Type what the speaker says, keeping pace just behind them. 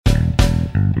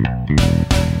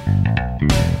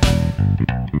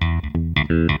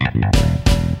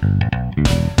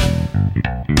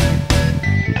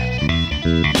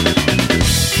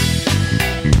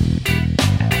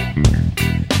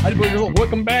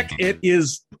back. It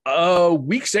is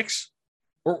week 6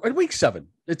 or week 7.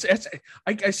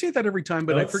 I say that every time,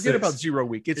 but I forget about 0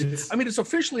 week. It's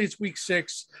officially it's week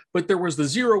 6, but there was the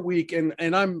 0 week,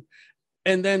 and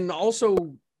then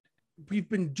also we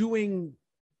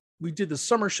did the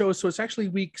summer show, so it's actually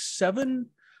week 7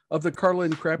 of the Carla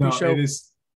and Crappy Show.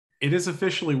 It is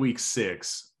officially week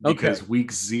 6 because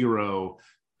week 0,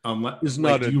 unless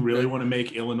do you really want to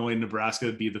make Illinois and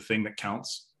Nebraska be the thing that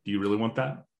counts? Do you really want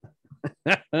that?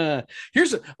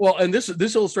 And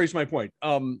this illustrates my point.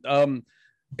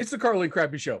 It's the Carla and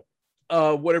Crappy Show.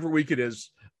 Whatever week it is,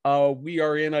 we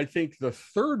are in, I think, the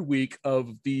 3rd week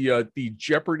of the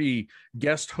Jeopardy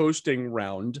guest hosting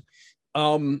round.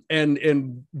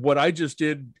 And what I just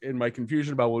did in my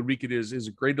confusion about what week it is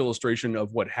a great illustration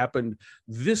of what happened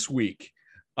this week.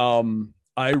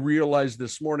 I realized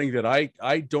this morning that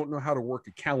I don't know how to work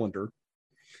a calendar.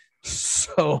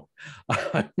 So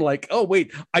I'm like, oh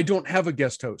wait, I don't have a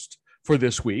guest host for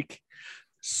this week.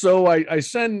 So I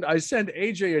send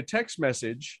AJ a text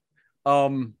message.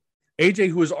 AJ,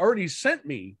 who has already sent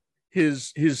me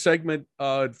his segment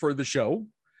for the show.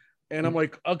 And I'm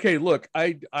like, okay, look,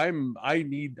 I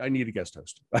need a guest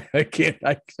host. I can't.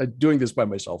 Doing this by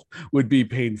myself would be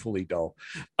painfully dull.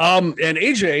 And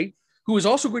AJ, who is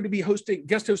also going to be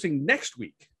guest hosting next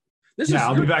week.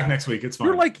 I'll be back next week. It's fine.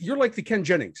 You're like the Ken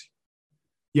Jennings.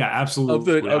 Yeah,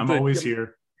 absolutely. I'm always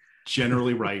here.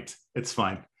 Generally right. It's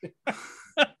fine.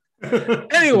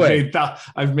 Anyway,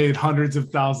 I've made hundreds of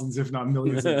thousands, if not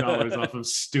millions of dollars off of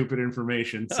stupid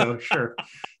information. So sure.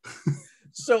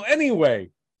 So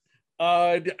anyway.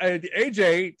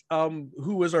 AJ,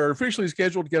 who was our officially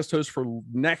scheduled guest host for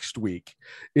next week,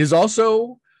 is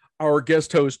also our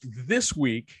guest host this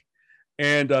week.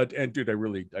 And dude, I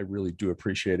really do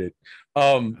appreciate it.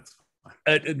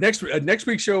 Next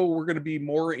week's show, we're going to be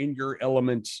more in your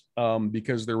element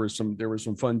because there was some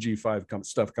fun G5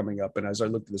 stuff coming up. And as I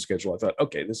looked at the schedule, I thought,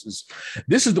 okay, this is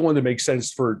the one that makes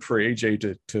sense for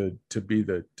AJ to be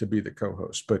the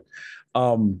co-host. But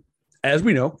as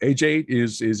we know, AJ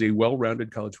is a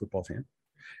well-rounded college football fan,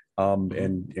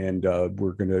 and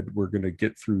we're gonna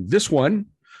get through this one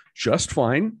just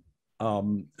fine.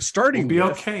 Starting, we'll be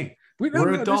okay.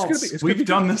 We're adults. We've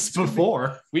done this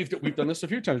before. We've done this a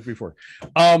few times before.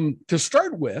 To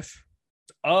start with,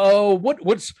 what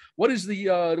is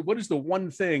the one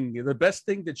thing, the best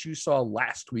thing that you saw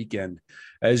last weekend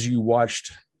as you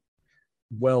watched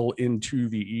well into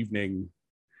the evening?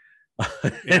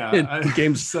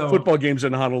 Football games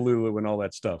in Honolulu and all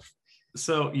that stuff.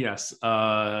 So yes,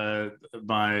 my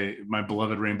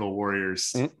beloved Rainbow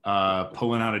Warriors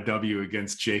pulling out a W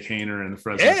against Jake Haener and the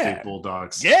Fresno State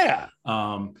Bulldogs. Yeah.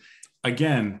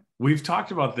 Again, we've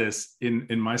talked about this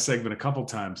in my segment a couple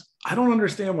times. I don't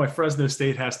understand why Fresno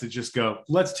State has to just go,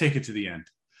 let's take it to the end.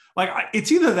 Like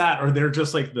it's either that or they're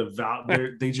just like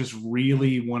they just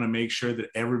really want to make sure that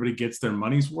everybody gets their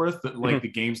money's worth, that like the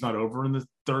game's not over in the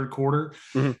 3rd quarter.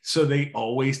 So they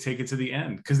always take it to the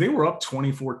end because they were up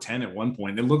 24-10 at one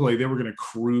point. It looked like they were going to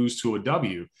cruise to a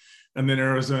W. And then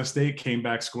Arizona State came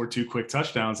back, scored 2 quick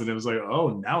touchdowns. And it was like,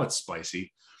 oh, now it's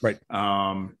spicy. Right.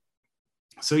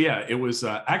 So yeah, it was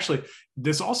actually,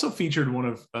 this also featured one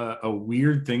of a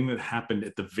weird thing that happened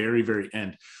at the very, very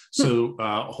end. So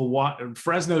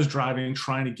Fresno's driving,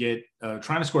 trying to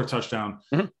score a touchdown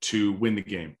to win the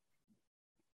game.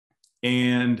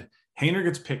 And Haener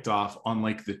gets picked off on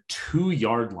like the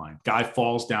 2-yard line. Guy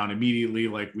falls down immediately,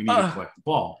 like we need to collect the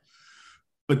ball.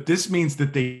 But this means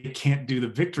that they can't do the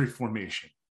victory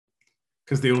formation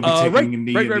because they will be taking a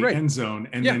knee in the end zone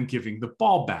and then giving the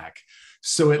ball back.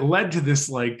 So it led to this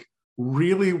like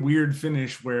really weird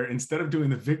finish where instead of doing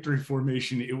the victory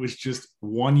formation, it was just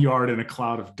 1 yard in a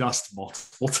cloud of dust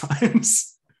multiple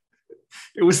times.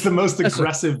 It was the most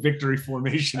aggressive victory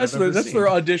formation. That's their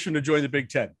audition to join the Big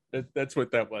Ten. That's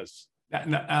what that was.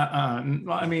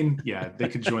 I mean, yeah, they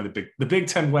could join the Big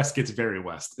Ten. West gets very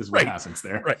west is what happens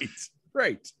there.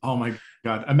 Right. Oh my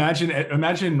God.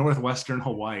 Imagine Northwestern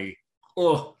Hawaii.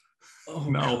 Oh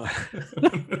no.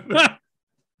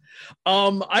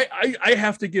 I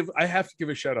have to give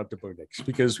a shout out to Bo Nix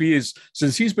because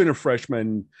since he's been a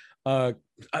freshman.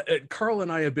 Carl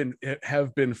and I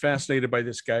have been fascinated by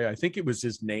this guy. I think it was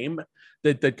his name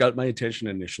that got my attention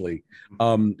initially.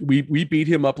 We beat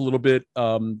him up a little bit,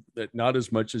 not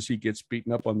as much as he gets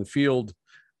beaten up on the field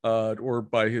or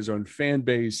by his own fan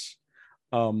base.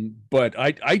 But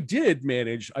I did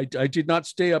manage. I did not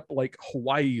stay up like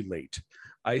Hawaii late.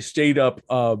 I stayed up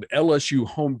LSU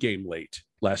home game late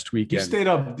last weekend.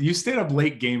 You stayed up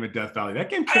late game at Death Valley. That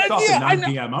game kicked off at 9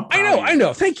 p.m. I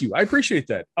know. Thank you. I appreciate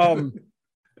that.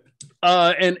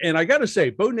 And I got to say,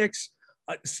 Bo Nix,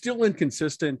 Still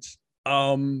inconsistent,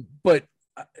 but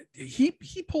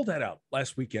he pulled that out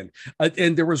last weekend.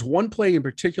 And there was one play in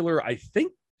particular, I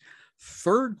think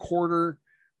third quarter,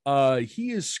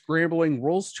 he is scrambling,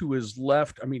 rolls to his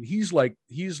left. I mean, he's like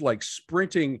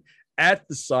sprinting at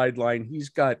the sideline. He's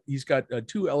got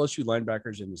two LSU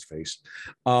linebackers in his face,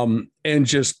 and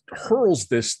just hurls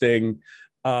this thing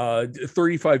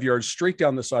 35 yards straight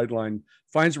down the sideline,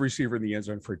 finds a receiver in the end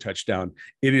zone for a touchdown.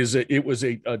 It was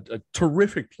a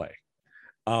terrific play.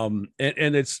 And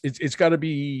it's got to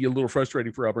be a little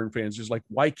frustrating for Auburn fans. Just like,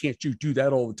 why can't you do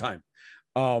that all the time?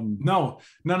 No.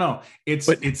 It's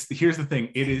here's the thing.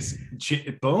 It is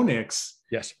Bo Nix.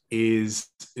 Yes, is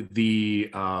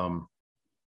the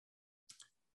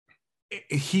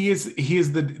he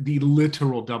is the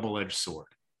literal double-edged sword.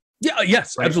 Yeah.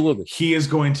 Yes. Right? Absolutely.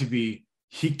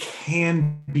 He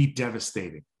can be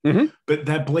devastating. Mm-hmm. But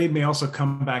that blade may also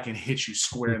come back and hit you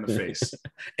square in the face.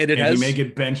 and he may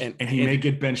get benched, and he may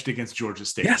get benched against Georgia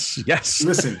State. Yes.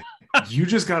 Listen, you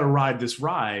just got to ride this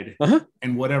ride, uh-huh.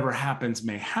 and whatever happens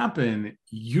may happen.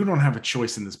 You don't have a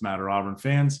choice in this matter, Auburn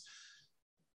fans.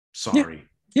 Sorry.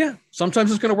 Yeah.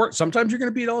 Sometimes it's going to work. Sometimes you're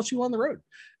going to beat LSU on the road.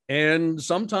 And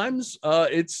sometimes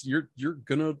you're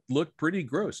gonna look pretty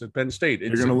gross at Penn State.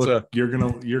 You're gonna look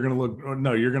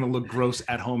gross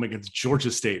at home against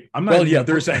Georgia State. I'm not even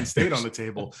put Penn State on the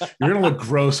table. You're gonna look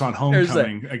gross on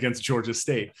homecoming against Georgia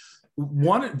State.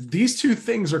 These two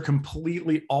things are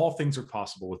all things are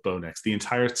possible with Bo Nix. The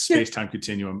entire space-time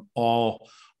continuum,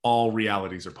 all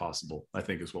realities are possible, I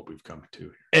think, is what we've come to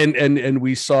here. And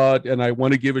we saw it, and I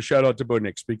want to give a shout out to Bo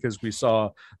Nix because we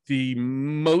saw the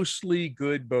mostly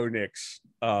good Bo Nix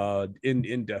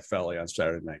in Death Valley on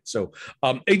Saturday night. So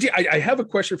AJ, I have a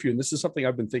question for you, and this is something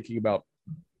I've been thinking about.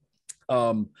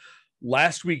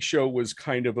 Last week's show was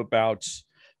kind of about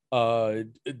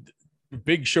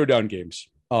big showdown games.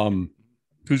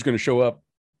 Who's going to show up,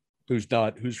 who's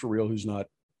not, who's for real, who's not.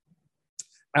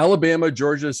 Alabama,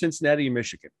 Georgia, Cincinnati, and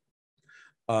Michigan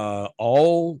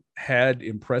all had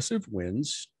impressive-ish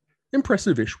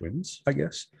wins, I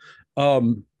guess.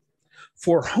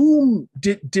 For whom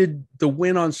did the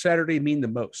win on Saturday mean the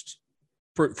most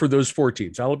for those four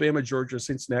teams? Alabama, Georgia,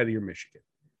 Cincinnati, or Michigan?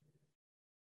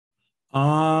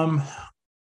 I'm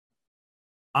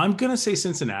going to say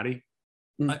Cincinnati.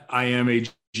 I am a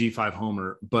G5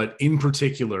 homer, but in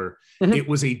particular, it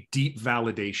was a deep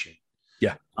validation.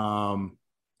 Yeah.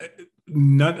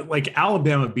 Not like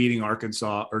Alabama beating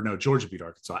Arkansas, or no, Georgia beat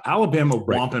Arkansas. Alabama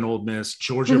whomping Ole Miss,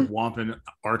 Georgia whomping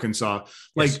Arkansas.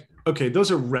 Okay,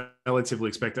 those are relatively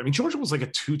expected. I mean, Georgia was like a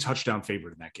 2-touchdown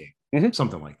favorite in that game,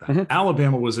 something like that.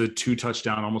 Alabama was a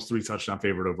 2-touchdown, almost 3-touchdown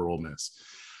favorite over Ole Miss.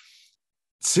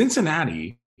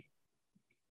 Cincinnati,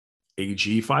 a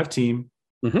G5 team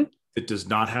that does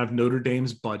not have Notre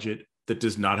Dame's budget, that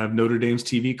does not have Notre Dame's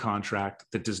TV contract,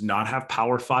 that does not have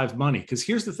Power 5 money. Because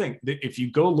here's the thing. If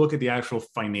you go look at the actual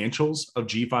financials of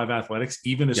G5 athletics,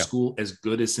 even a school as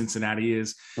good as Cincinnati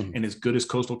is and as good as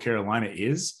Coastal Carolina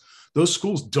is, those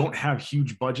schools don't have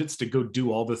huge budgets to go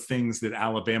do all the things that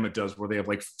Alabama does, where they have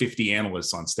like 50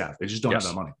 analysts on staff. They just don't have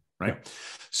that money, right? Yeah.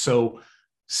 So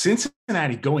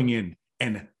Cincinnati going in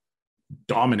and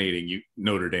dominating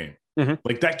Notre Dame,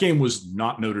 like that game was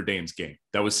not Notre Dame's game.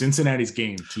 That was Cincinnati's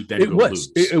game to then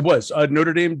lose. It was.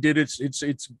 Notre Dame did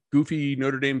its goofy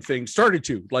Notre Dame thing. Started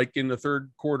to, like, in the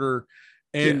third quarter,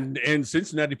 and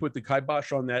Cincinnati put the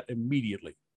kibosh on that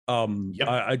immediately. There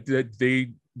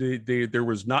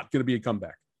was not going to be a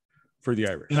comeback for the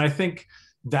Irish, and I think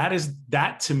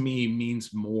that to me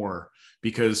means more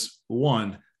because,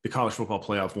 one, the college football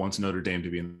playoff wants Notre Dame to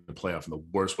be in the playoff in the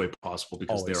worst way possible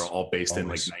because they're all based in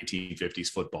like 1950s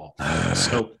football.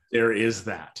 So there is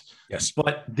that. Yes.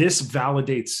 But this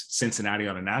validates Cincinnati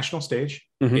on a national stage.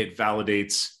 It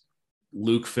validates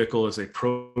Luke Fickell as a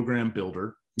program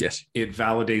builder. Yes. It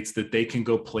validates that they can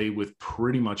go play with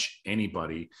pretty much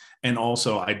anybody. And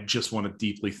also, I just want to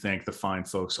deeply thank the fine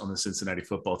folks on the Cincinnati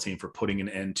football team for putting an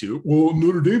end to, well,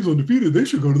 Notre Dame's undefeated, they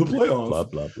should go to the playoffs. Blah,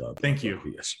 blah, blah. Thank you.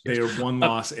 Yes. They are one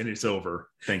loss and it's over.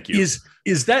 Thank you. Is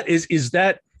that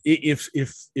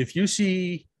if you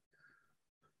see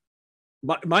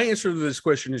my answer to this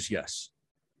question is yes.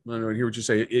 I don't hear what you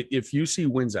say. If you see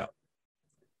wins out,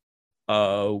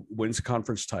 wins a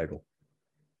conference title,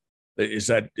 is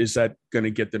that going to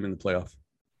get them in the playoff?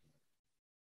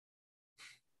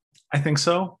 I think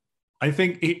so. I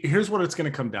think here's what it's going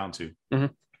to come down to.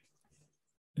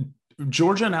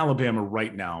 Georgia and Alabama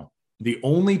right now, the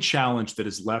only challenge that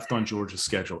is left on Georgia's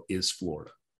schedule is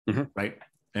Florida, right?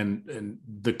 And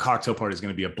the cocktail party is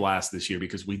going to be a blast this year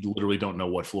because we literally don't know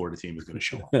what Florida team is going to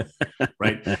show up,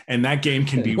 right? And that game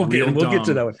can be we'll get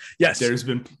to that one. Yes, there's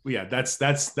been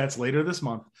that's later this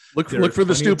month. Look for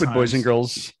the stupid boys and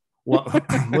girls. Well,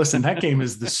 listen, that game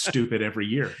is the stupid every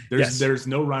year. There's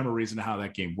no rhyme or reason to how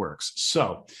that game works.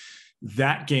 So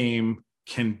that game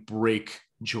can break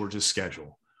Georgia's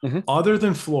schedule. Other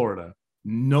than Florida,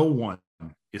 no one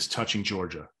is touching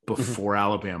Georgia before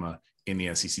Alabama in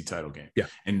the SEC title game. Yeah.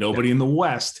 And nobody in the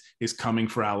West is coming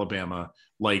for Alabama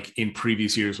like in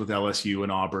previous years with LSU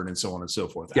and Auburn and so on and so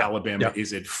forth. Yeah. Alabama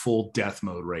is in full death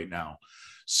mode right now.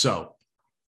 So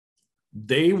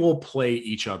they will play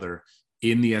each other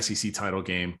in the SEC title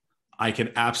game. I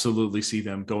can absolutely see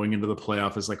them going into the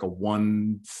playoff as like a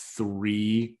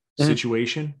 1-3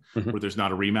 situation where there's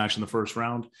not a rematch in the first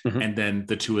round. And then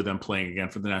the two of them playing again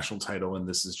for the national title. And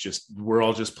this is just, we're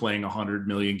all just playing 100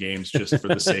 million games just for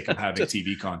the sake of having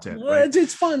TV content. Right?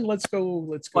 It's fun. Let's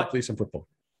go play some football.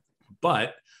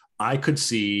 But I could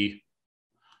see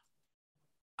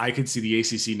the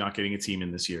ACC not getting a team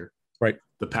in this year. Right.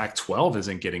 The Pac-12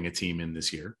 isn't getting a team in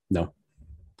this year. No.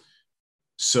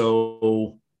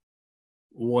 So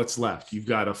what's left? You've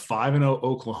got a 5-0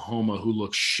 Oklahoma who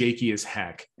looks shaky as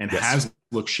heck and has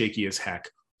looked shaky as heck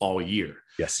all year.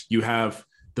 Yes. You have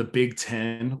the Big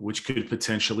Ten, which could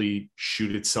potentially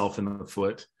shoot itself in the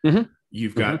foot.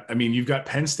 You've got, you've got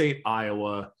Penn State,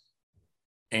 Iowa,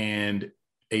 and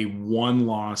a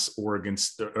one-loss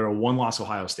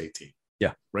Ohio State team.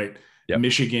 Yeah. Right. Yeah.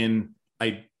 Michigan,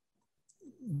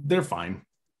 they're fine.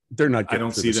 They're not. I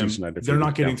don't see them. They're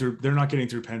not getting through. They're not getting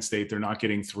through Penn State. They're not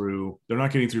getting through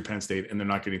Penn State, and they're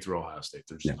not getting through Ohio State.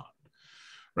 They're just not.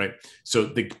 Right. So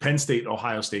the Penn State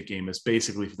Ohio State game is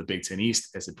basically for the Big Ten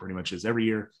East, as it pretty much is every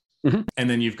year. And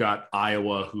then you've got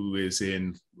Iowa, who is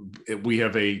in. We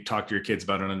have a talk to your kids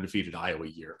about an undefeated Iowa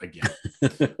year again.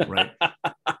 Right.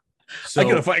 So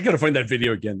I gotta find that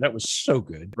video again. That was so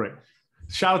good. Right.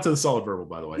 Shout out to the Solid Verbal,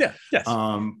 by the way. Yeah. Yes.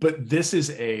 But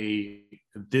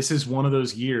this is one of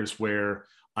those years where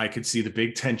I could see the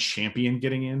Big Ten champion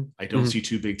getting in. I don't see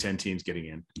two Big Ten teams getting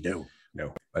in.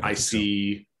 No. I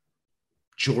see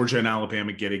Georgia and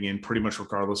Alabama getting in pretty much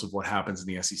regardless of what happens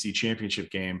in the SEC championship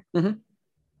game,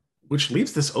 which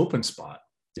leaves this open spot.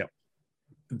 Yep.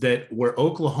 That where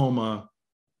Oklahoma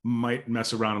might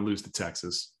mess around and lose to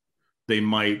Texas. They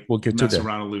might mess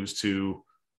around and lose to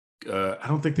I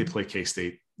don't think they play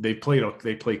K-State. They play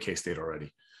K-State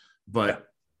already. But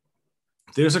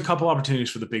there's a couple opportunities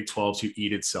for the Big 12 to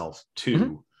eat itself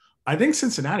too. I think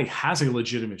Cincinnati has a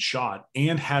legitimate shot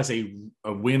and has a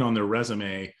win on their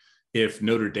resume if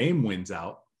Notre Dame wins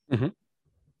out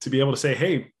to be able to say,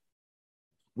 hey,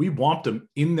 we whomped them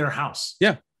in their house.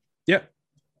 Yeah.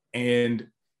 And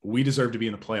we deserve to be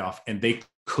in the playoff. And they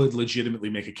could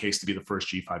legitimately make a case to be the first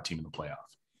G5 team in the playoff.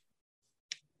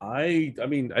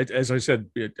 As I said,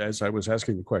 as I was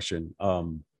asking the question,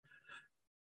 who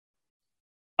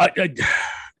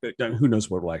knows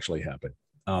what will actually happen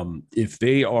if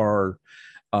they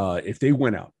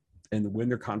win out and win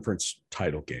their conference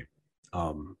title game.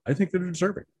 I think they're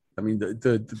deserving. I mean,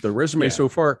 the resume so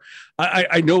far.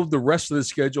 I know the rest of the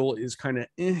schedule is kind of.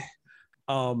 The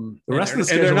rest of the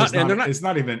schedule it's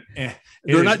not even.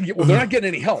 They're not getting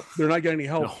any help. They're not getting any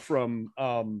help from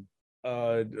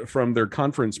their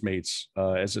conference mates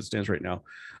as it stands right now.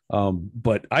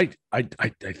 But I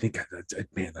think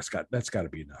that's got to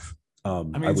be enough.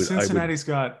 Cincinnati's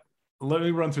got. Let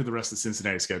me run through the rest of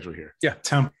Cincinnati's schedule here. Yeah,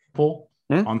 Temple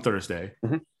on Thursday,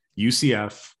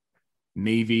 UCF,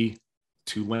 Navy,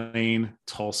 Tulane,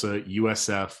 Tulsa,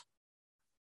 USF,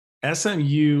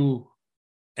 SMU,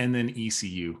 and then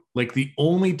ECU. Like the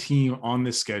only team on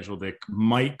this schedule that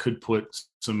could put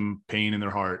some pain in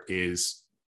their heart is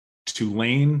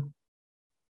Tulane,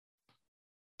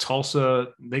 Tulsa.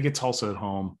 They get Tulsa at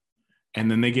home, and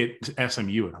then they get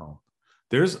SMU at home.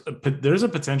 There's a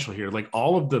potential here. Like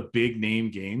all of the big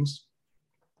name games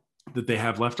that they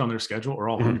have left on their schedule are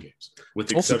all home games, with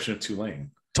the exception of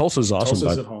Tulane. Tulsa's awesome.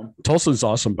 Tulsa's at home. Tulsa's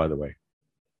awesome, by the way.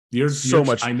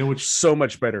 I know it's so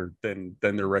much better than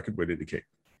their record would indicate.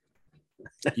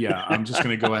 Yeah, I'm just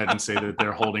going to go ahead and say that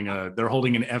they're holding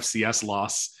an FCS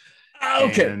loss.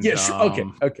 Okay. And, yes.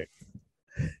 Okay.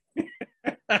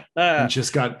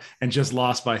 and just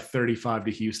lost by 35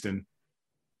 to Houston.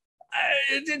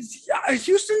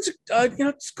 Houston's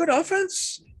it's good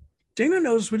offense. Dana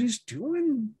knows what he's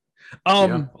doing.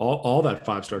 All that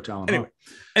 5-star talent.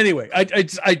 Anyway,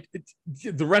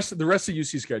 the rest of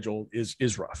UC schedule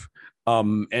is rough.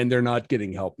 And they're not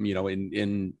getting help.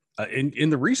 In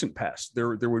the recent past,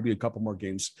 there would be a couple more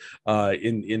games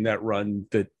in that run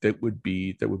that would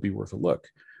be worth a look.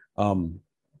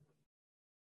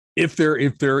 if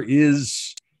there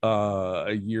is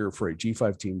a year for a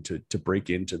G5 team to break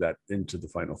into the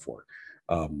Final Four,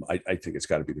 I think it's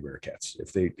got to be the Bearcats.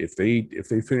 If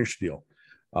they finish the deal,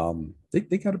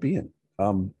 they got to be in.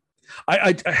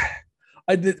 I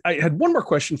had one more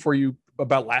question for you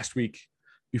about last week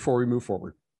before we move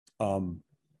forward.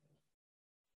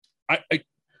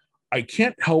 I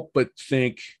can't help but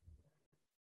think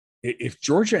if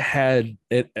Georgia had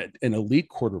an elite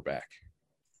quarterback,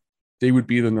 they would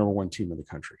be the number one team in the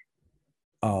country.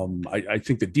 I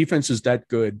think the defense is that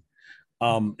good.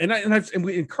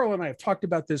 And Carl and I have talked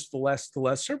about this the last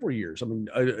several years. I mean,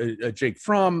 Jake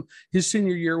Fromm, his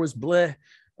senior year was bleh.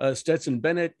 Stetson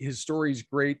Bennett, his story is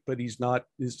great, but he's not.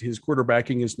 His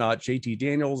quarterbacking is not. JT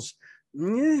Daniels,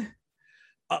 I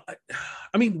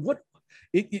mean,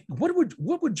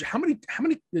 how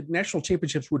many national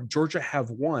championships would Georgia have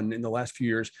won in the last few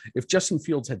years if Justin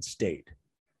Fields had stayed?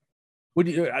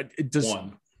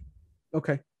 One.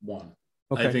 Okay. One.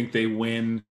 Okay. I think they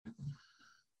win.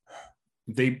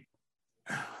 They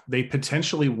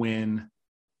potentially win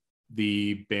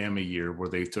the Bama year where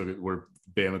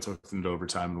Bama took them to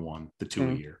overtime and won the two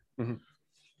a year. Mm-hmm.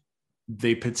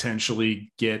 They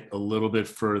potentially get a little bit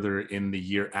further in the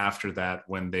year after that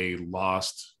when they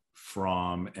lost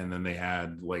and then they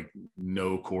had like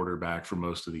no quarterback for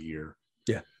most of the year.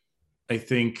 Yeah. I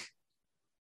think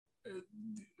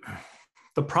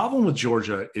the problem with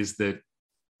Georgia is that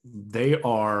they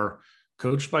are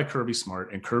coached by Kirby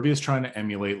Smart, and Kirby is trying to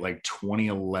emulate like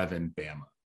 2011 Bama.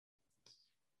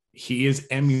 He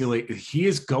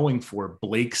is going for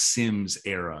Blake Sims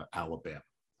era Alabama.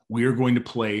 We are going to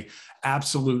play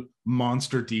absolute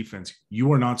monster defense.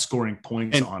 You are not scoring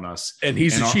points on us. And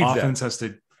he's achieved our offense that. Has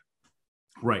to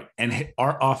right. And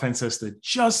our offense has to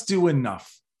just do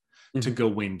enough to go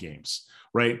win games,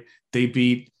 right? They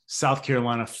beat South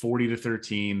Carolina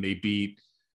 40-13. They beat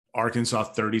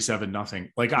Arkansas 37-0.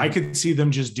 Like I could see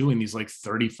them just doing these like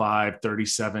 35,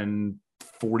 37,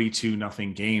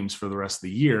 42-0 games for the rest of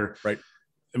the year. Right.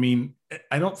 I mean,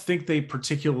 I don't think they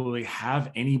particularly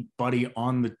have anybody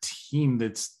on the team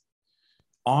that's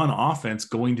on offense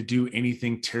going to do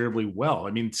anything terribly well.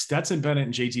 I mean, Stetson Bennett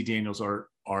and JT Daniels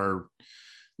are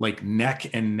like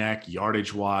neck and neck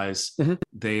yardage wise.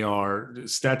 They are.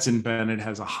 Stetson Bennett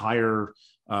has a higher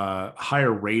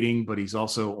rating, but he's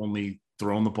also only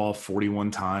thrown the ball 41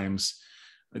 times.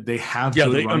 They have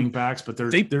good running backs, but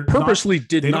they purposely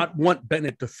did not want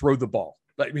Bennett to throw the ball.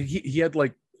 I mean, he had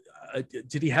like,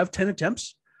 did he have 10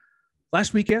 attempts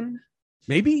last weekend?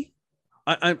 Maybe.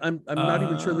 I'm not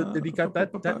even sure that he got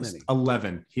that many.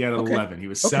 11. He had 11. He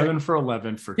was 7 for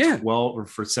 11 for 12 or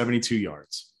for 72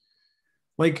 yards.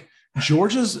 Like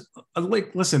Georgia's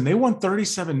listen, they won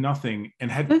 37-0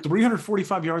 and had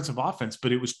 345 yards of offense,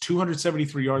 but it was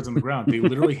 273 yards on the ground. They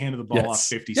literally handed the ball off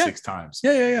 56 times.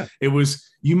 Yeah. It was,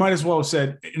 you might as well have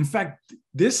said, in fact,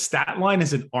 this stat line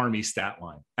is an Army stat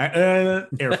line,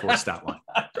 Air Force stat line.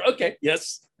 Okay.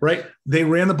 Yes. Right. They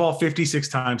ran the ball 56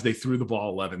 times. They threw the ball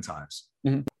 11 times.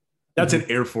 That's an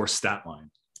Air Force stat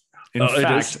line. In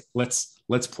fact,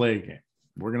 let's play a game.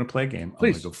 We're going to play a game. Please. I'm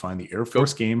going to go find the Air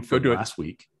Force game from last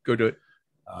week. Go do it.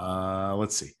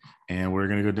 Let's see. And we're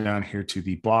going to go down here to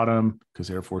the bottom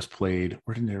because Air Force played.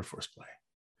 Where did Air Force play?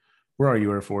 Where are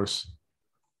you, Air Force?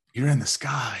 You're in the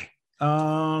sky.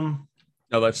 No,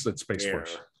 that's Space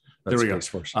Force. There we Space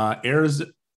go. Force.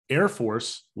 Air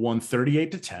Force won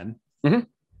 38-10. Mm-hmm.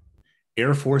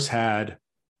 Air Force had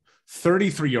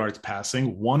 33 yards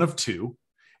passing, 1 of 2,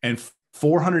 and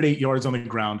 408 yards on the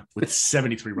ground with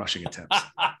 73 rushing attempts.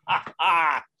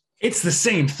 It's the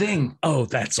same thing. Oh,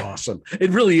 that's awesome. It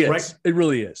really is. Right? It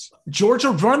really is. Georgia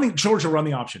run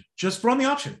the option. Just run the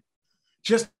option.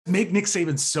 Just make Nick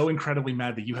Saban so incredibly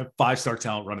mad that you have 5-star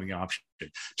talent running the option.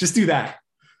 Just do that.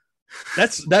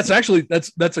 That's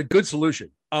a good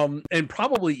solution. And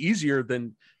probably easier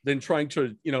than trying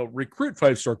to, recruit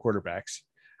 5-star quarterbacks,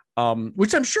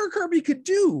 which I'm sure Kirby could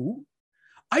do.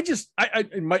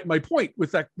 My point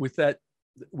with that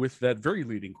very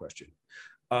leading question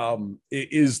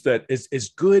is that as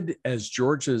good as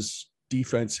Georgia's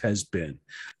defense has been,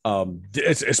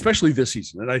 especially this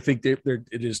season, and I think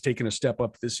it has taken a step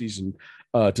up this season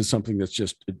to something that's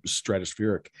just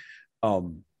stratospheric.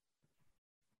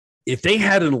 If they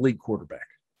had an elite quarterback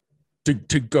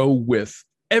to go with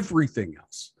everything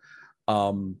else,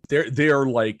 they are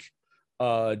like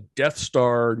Death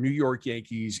Star, New York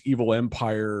Yankees, evil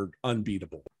empire,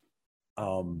 unbeatable.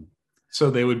 So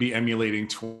they would be emulating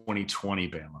 2020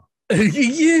 Bama.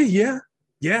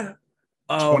 Yeah.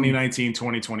 2019,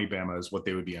 2020 Bama is what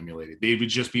they would be emulating. They would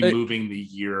just be moving the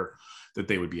year that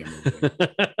they would be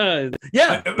emulating.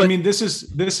 Yeah. I mean, this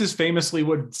is famously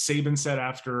what Saban said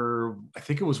after, I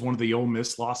think it was one of the Ole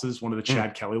Miss losses, one of the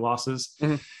Chad Kelly losses.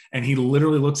 Mm-hmm. And he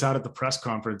literally looks out at the press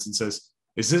conference and says,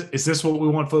 is this what we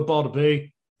want football to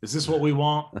be? Is this what we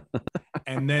want?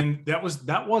 And then that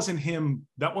wasn't him.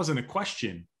 That wasn't a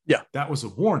question. Yeah. That was a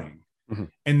warning. Mm-hmm.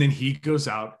 And then he goes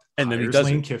out and then he does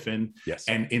Lane Kiffin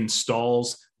and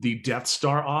installs the Death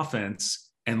Star offense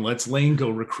and lets Lane go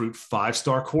recruit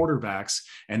 5-star quarterbacks.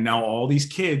 And now all these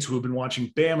kids who have been watching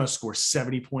Bama score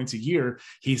 70 points a year,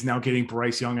 he's now getting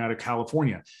Bryce Young out of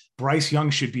California. Bryce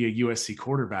Young should be a USC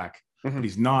quarterback, but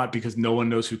he's not because no one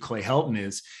knows who Clay Helton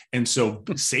is. And so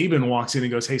Saban walks in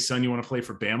and goes, hey, son, you want to play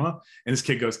for Bama? And this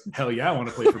kid goes, hell yeah, I want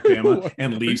to play for Bama,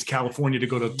 and leaves California to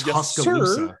go to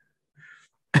Tuscaloosa.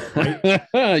 Right?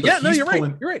 Yeah, no, you're right.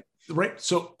 You're right. Right.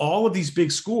 So all of these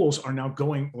big schools are now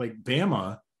going like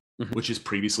Bama, which has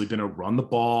previously been a run the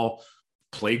ball,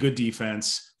 play good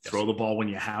defense, throw the ball when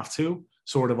you have to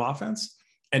sort of offense.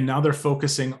 And now they're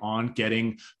focusing on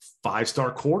getting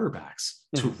 5-star quarterbacks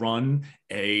to run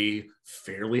a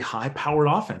fairly high powered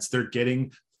offense. They're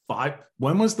getting 5.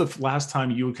 When was the last time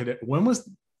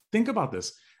think about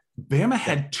this. Bama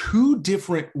had 2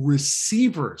 different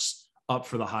receivers up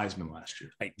for the Heisman last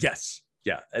year. Yes.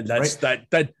 Yeah. And that's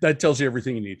that tells you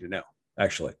everything you need to know,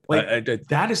 actually.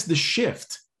 That is the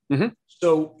shift. Mm-hmm.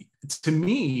 So to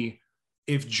me,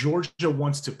 if Georgia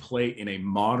wants to play in a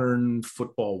modern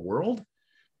football world,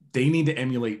 they need to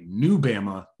emulate new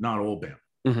Bama, not old Bama.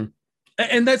 Mm-hmm.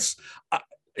 And that's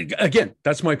again,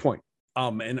 that's my point.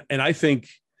 And I think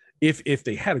if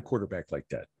they had a quarterback like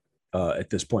that at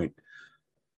this point,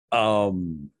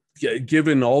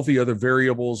 given all the other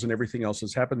variables and everything else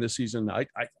that's happened this season,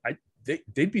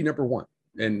 they'd be number one,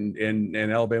 and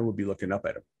Alabama would be looking up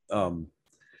at him.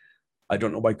 I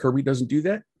don't know why Kirby doesn't do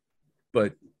that,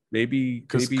 but maybe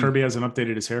Kirby hasn't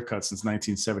updated his haircut since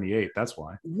 1978. That's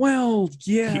why. Well,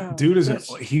 yeah,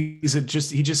 he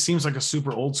just seems like a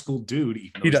super old school dude.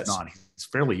 Even though he's not. He's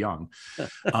fairly young.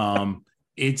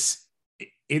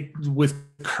 With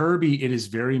Kirby, it is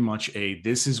very much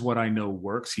this is what I know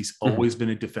works. He's always been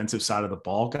a defensive side of the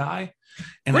ball guy.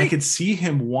 And I could see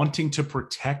him wanting to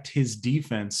protect his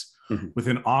defense with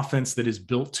an offense that is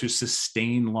built to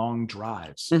sustain long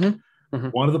drives.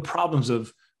 One of the problems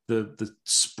of the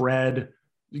spread,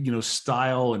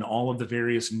 style and all of the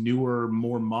various newer,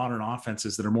 more modern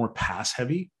offenses that are more pass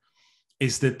heavy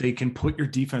is that they can put your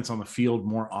defense on the field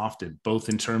more often, both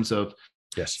in terms of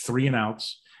 3 and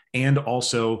outs and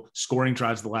also scoring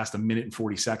drives that last 1 minute and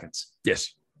 40 seconds.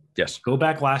 Yes. Go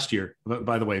back last year.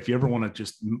 By the way, if you ever want to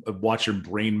just watch your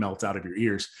brain melt out of your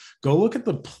ears, go look at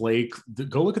the play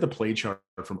chart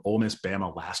from Ole Miss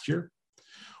Bama last year,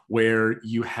 where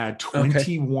you had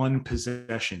 21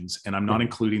 possessions, and I'm not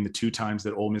including the 2 times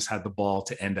that Ole Miss had the ball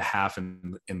to end a half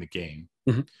in the game.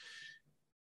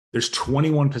 There's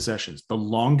 21 possessions. The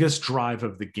longest drive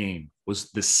of the game was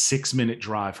the 6-minute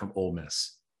drive from Ole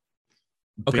Miss.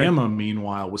 Bama,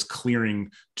 meanwhile, was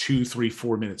clearing 2, 3,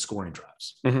 4-minute scoring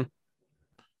drives.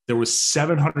 There was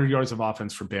 700 yards of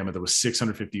offense from Bama. There was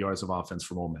 650 yards of offense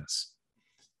from Ole Miss.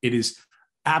 It is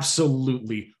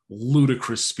absolutely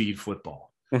ludicrous speed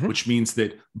football, which means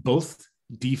that both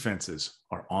defenses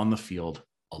are on the field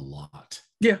a lot.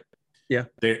 Yeah.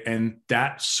 And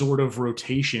that sort of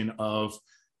rotation of,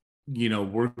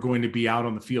 we're going to be out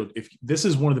on the field. If this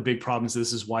is one of the big problems,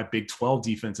 this is why Big 12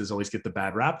 defenses always get the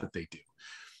bad rap that they do.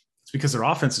 It's because their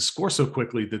offenses score so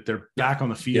quickly that they're back on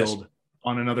the field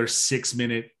on another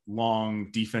 6-minute long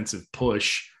defensive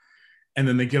push. And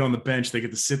then they get on the bench, they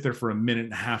get to sit there for 1.5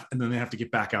 minutes, and then they have to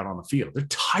get back out on the field. They're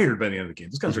tired by the end of the game.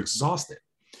 These guys are exhausted.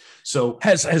 So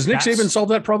has Nick Saban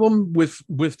solved that problem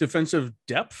with defensive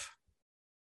depth?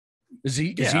 Is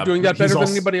he doing that better than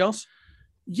anybody else?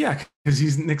 Yeah, because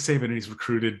he's Nick Saban and he's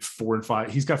recruited 4 and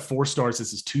 5. He's got 4 stars.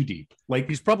 This is too deep. Like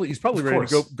he's probably ready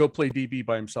to go play DB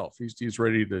by himself. He's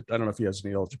ready to. I don't know if he has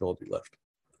any eligibility left.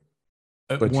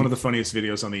 One of the funniest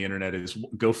videos on the internet is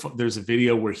there's a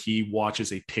video where he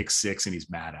watches a pick 6 and he's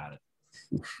mad at it.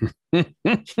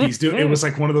 It was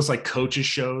like one of those like coaches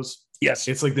shows. Yes.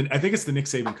 It's like I think it's the Nick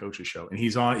Saban coaches show. And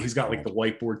he's got like the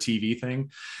whiteboard TV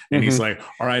thing. And he's like,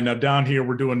 all right, now down here,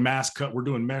 we're doing we're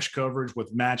doing mesh coverage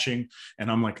with matching. And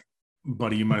I'm like,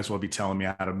 buddy, you might as well be telling me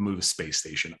how to move a space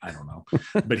station. I don't know.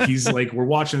 But he's like, we're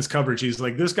watching this coverage. He's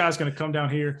like, this guy's going to come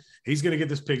down here. He's going to get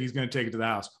this pig. He's going to take it to the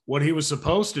house. What he was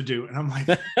supposed to do. And I'm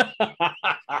like,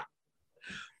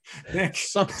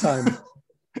 sometime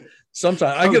I'm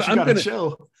gonna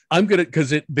I'm gonna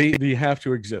because they have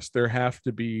to exist. There have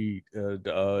to be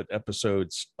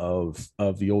episodes of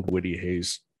the old Woody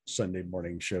Hayes Sunday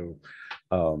morning show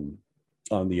on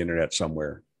the internet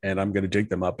somewhere, and I'm gonna dig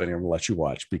them up and I'm gonna let you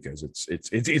watch because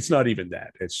it's not even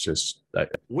that. It's just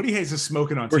Woody Hayes is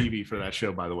smoking on TV for that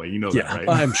show, by the way. You know that, right?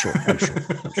 I'm sure.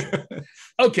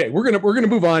 Okay, we're gonna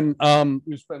move on.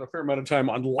 We spent a fair amount of time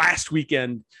on last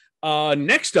weekend.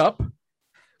 Next up,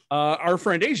 our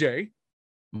friend AJ.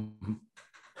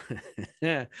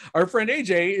 Our friend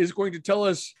AJ is going to tell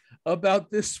us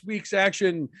about this week's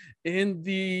action in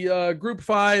the Group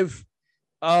 5,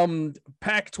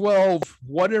 Pac-12,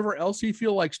 whatever else he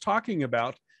feels like talking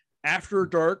about, After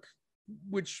Dark,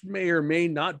 which may or may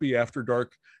not be After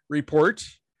Dark report.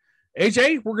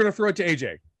 AJ, we're going to throw it to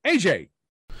AJ. AJ.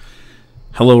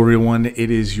 Hello, everyone.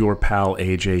 It is your pal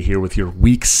AJ here with your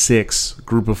Week 6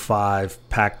 Group of 5,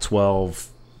 Pac-12,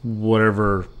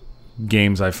 whatever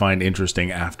games I find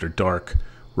interesting After Dark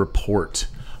report.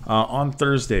 On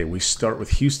Thursday, we start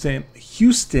with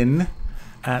Houston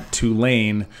at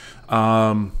Tulane.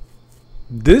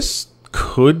 This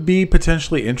could be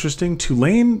potentially interesting.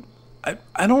 Tulane,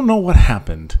 I don't know what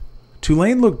happened.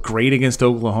 Tulane looked great against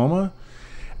Oklahoma,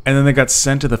 and then they got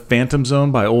sent to the Phantom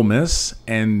Zone by Ole Miss,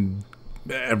 and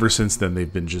ever since then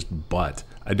they've been just butt.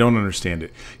 I don't understand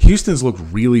it. Houston's looked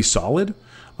really solid.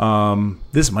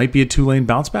 This might be a Tulane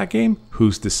bounce back game.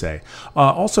 Who's to say?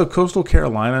 Also, Coastal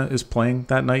Carolina is playing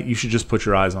that night. You should just put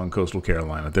your eyes on Coastal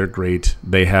Carolina. They're great.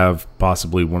 They have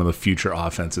possibly one of the future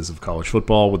offenses of college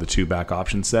football with a 2-back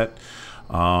option set.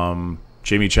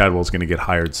 Jamie Chadwell's going to get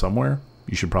hired somewhere.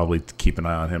 You should probably keep an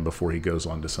eye on him before he goes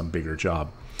on to some bigger job.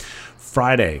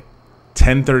 Friday,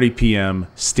 10:30 p.m.,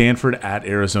 Stanford at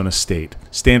Arizona State.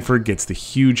 Stanford gets the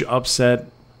huge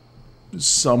upset,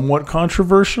 somewhat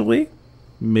controversially.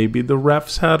 Maybe the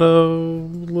refs had a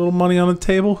little money on the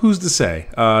table. Who's to say?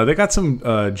 They got some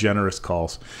generous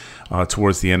calls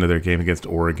towards the end of their game against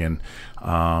Oregon.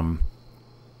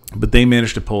 But they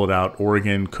managed to pull it out.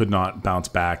 Oregon could not bounce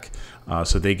back,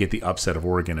 so they get the upset of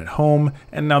Oregon at home,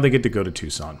 and now they get to go to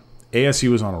Tucson.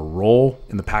 ASU is on a roll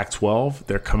in the Pac-12.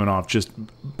 They're coming off just,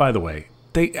 by the way,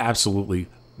 they absolutely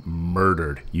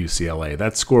murdered UCLA.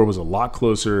 That score was a lot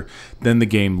closer than the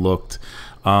game looked.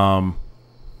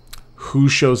 Who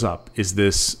shows up? Is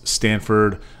this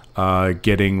Stanford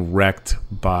getting wrecked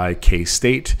by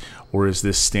K-State, or is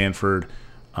this Stanford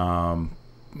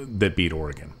that beat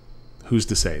Oregon? Who's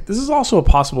to say? This is also a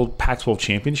possible Pac-12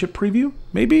 championship preview.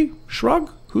 Maybe?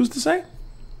 Shrug? Who's to say?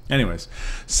 Anyways,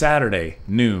 Saturday,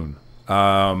 noon.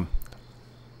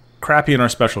 Crappy and our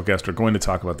special guest are going to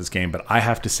talk about this game, but I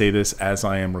have to say this as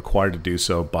I am required to do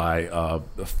so by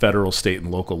federal, state,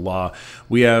 and local law.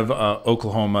 We have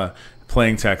Oklahoma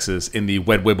playing Texas in the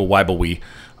Wed Wiver Wivalwy.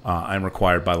 I'm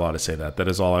required by law to say that. That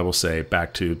is all I will say.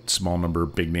 Back to small number,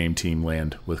 big name team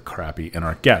land with Crappy and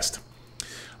our guest.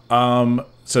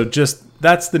 So just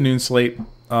that's the noon slate.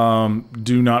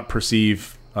 Do not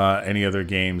perceive any other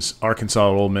games. Arkansas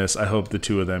or Ole Miss, I hope the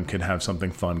two of them can have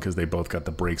something fun because they both got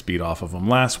the brakes beat off of them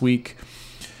last week.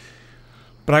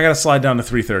 But I got to slide down to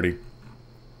 3:30.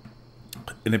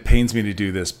 And it pains me to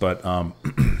do this, but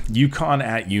UConn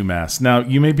at UMass. Now,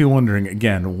 you may be wondering,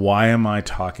 again, why am I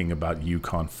talking about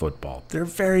UConn football? They're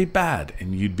very bad,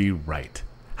 and you'd be right.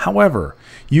 However,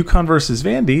 UConn versus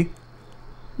Vandy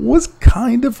was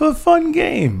kind of a fun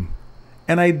game.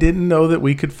 And I didn't know that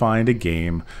we could find a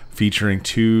game featuring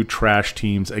two trash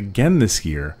teams again this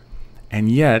year.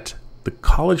 And yet, the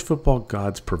college football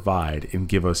gods provide and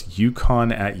give us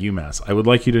UConn at UMass. I would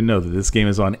like you to know that this game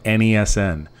is on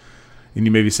NESN. And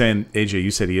you may be saying, AJ,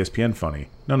 you said ESPN funny.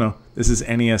 No, this is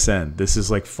NESN. This is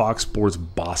like Fox Sports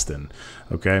Boston,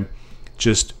 okay?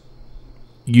 Just,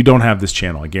 you don't have this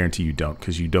channel. I guarantee you don't,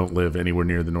 because you don't live anywhere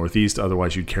near the Northeast.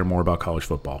 Otherwise, you'd care more about college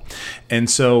football. And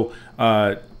so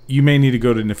you may need to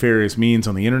go to nefarious means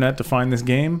on the internet to find this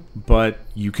game, but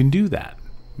you can do that.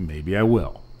 Maybe I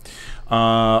will.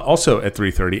 Also at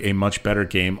 3:30, a much better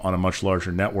game on a much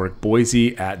larger network,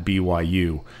 Boise at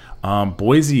BYU.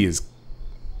 Boise is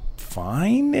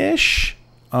fine-ish,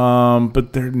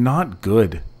 but they're not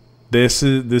good. This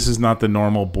is not the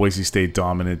normal Boise State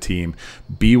dominant team.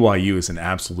 BYU is an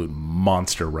absolute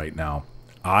monster right now.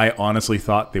 I honestly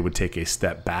thought they would take a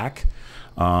step back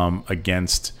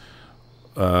against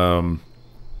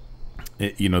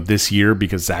this year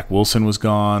because Zach Wilson was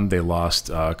gone. They lost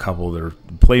a couple of their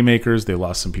playmakers. They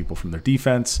lost some people from their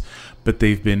defense, but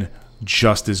they've been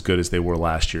just as good as they were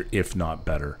last year, if not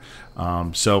better.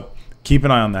 So keep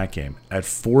an eye on that game. At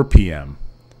 4 p.m.,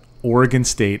 Oregon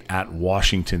State at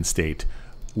Washington State.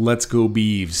 Let's go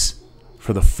Beavs.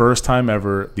 For the first time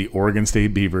ever, the Oregon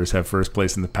State Beavers have first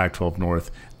place in the Pac-12 North.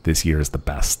 This year is the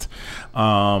best.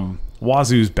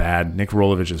 Wazoo's bad. Nick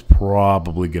Rolovich is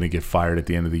probably going to get fired at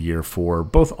the end of the year for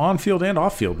both on-field and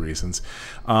off-field reasons.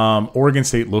 Oregon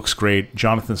State looks great.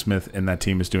 Jonathan Smith and that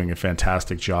team is doing a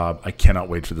fantastic job. I cannot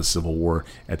wait for the Civil War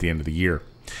at the end of the year.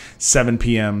 7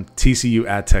 p.m., TCU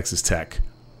at Texas Tech.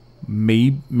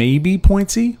 Maybe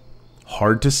pointsy.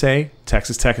 Hard to say.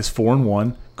 Texas Tech is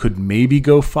 4-1. Could maybe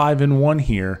go 5-1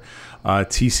 here.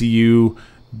 TCU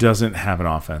doesn't have an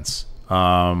offense.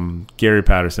 Gary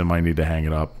Patterson might need to hang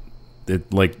it up.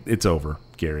 It's over,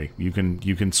 Gary. You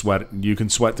can sweat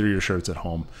through your shirts at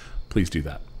home. Please do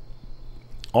that.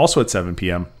 Also at 7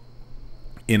 p.m.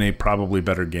 in a probably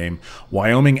better game,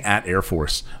 Wyoming at Air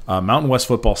Force. Mountain West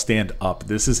football, stand up.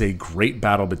 This is a great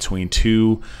battle between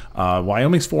two.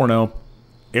 Wyoming's 4-0.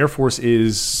 Air Force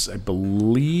is, I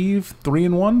believe,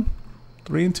 3-1,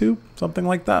 3-2, something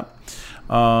like that.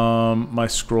 My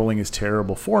scrolling is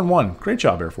terrible. 4-1. Great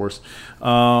job, Air Force.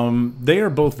 They are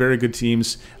both very good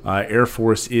teams. Air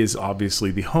Force is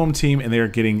obviously the home team, and they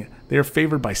are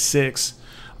favored by 6.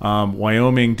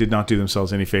 Wyoming did not do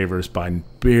themselves any favors by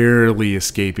barely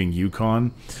escaping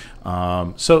UConn.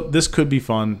 So this could be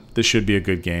fun. This should be a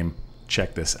good game.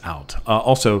 Check this out.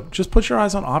 Also, just put your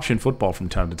eyes on option football from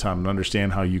time to time and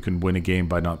understand how you can win a game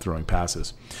by not throwing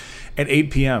passes. At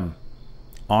 8 p.m.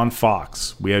 on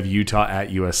Fox, we have Utah at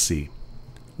USC.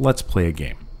 Let's play a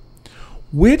game.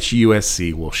 Which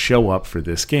USC will show up for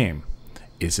this game?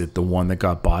 Is it the one that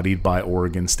got bodied by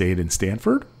Oregon State and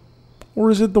Stanford? Or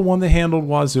is it the one that handled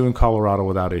Wazoo and Colorado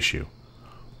without issue?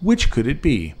 Which could it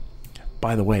be?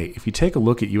 By the way, if you take a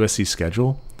look at USC's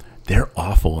schedule, they're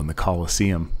awful in the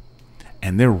Coliseum.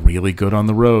 And they're really good on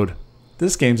the road.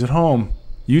 This game's at home.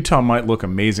 Utah might look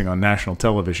amazing on national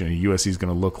television, and USC's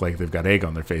going to look like they've got egg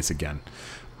on their face again.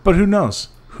 But who knows?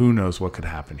 Who knows what could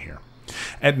happen here?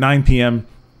 At 9 p.m.,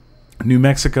 New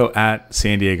Mexico at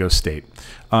San Diego State.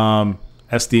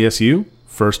 SDSU,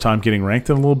 first time getting ranked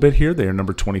in a little bit here. They are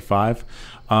number 25.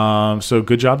 So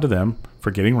good job to them for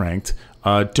getting ranked.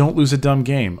 Don't lose a dumb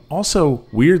game. Also,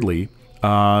 weirdly,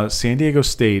 San Diego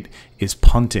State is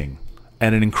punting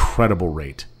at an incredible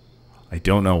rate. I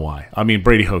don't know why. I mean,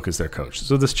 Brady Hoke is their coach,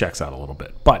 so this checks out a little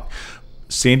bit. But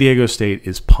San Diego State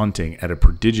is punting at a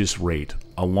prodigious rate,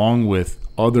 along with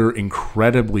other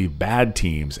incredibly bad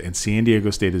teams, and San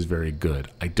Diego State is very good.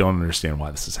 I don't understand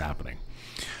why this is happening.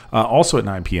 Also at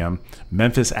 9 p.m.,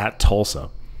 Memphis at Tulsa.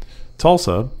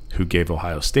 Tulsa, who gave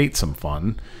Ohio State some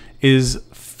fun, is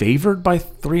favored by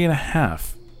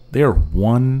 3.5. They are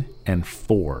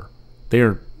 1-4. They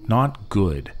are not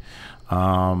good.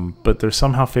 But they're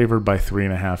somehow favored by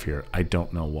 3.5 here. I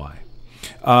don't know why.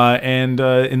 And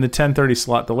in the 10:30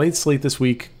 slot, the late slate this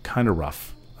week, kind of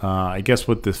rough. I guess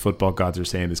what the football gods are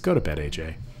saying is go to bed,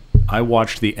 AJ. I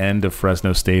watched the end of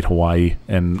Fresno State, Hawaii,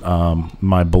 and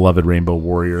my beloved Rainbow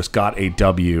Warriors got a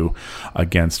W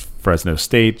against Fresno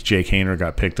State. Jake Haener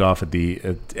got picked off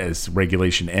as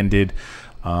regulation ended.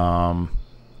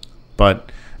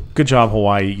 But good job,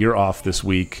 Hawaii. You're off this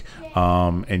week,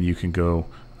 and you can go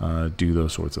do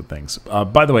those sorts of things.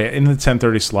 By the way, in the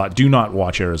 10:30 slot, do not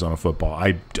watch Arizona football.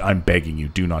 I'm begging you,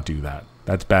 do not do that.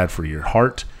 That's bad for your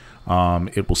heart.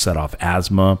 It will set off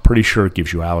asthma. Pretty sure it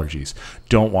gives you allergies.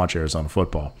 Don't watch Arizona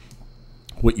football.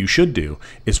 What you should do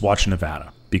is watch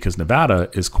Nevada, because Nevada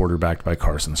is quarterbacked by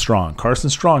Carson Strong. Carson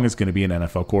Strong is going to be an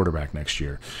NFL quarterback next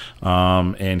year.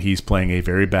 And he's playing a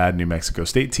very bad New Mexico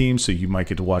State team, so you might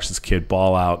get to watch this kid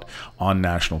ball out on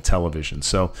national television.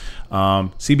 So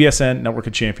CBSN, Network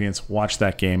of Champions, watch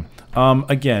that game.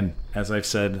 Again, as I've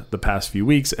said the past few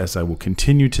weeks, as I will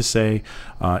continue to say,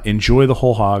 enjoy the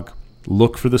whole hog.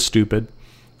 Look for the stupid.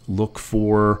 Look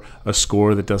for a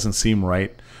score that doesn't seem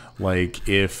right. Like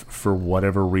if for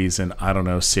whatever reason, I don't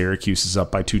know, Syracuse is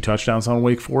up by 2 touchdowns on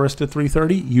Wake Forest at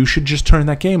 3:30, you should just turn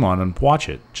that game on and watch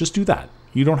it. Just do that.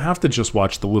 You don't have to just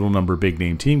watch the little number big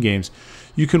name team games.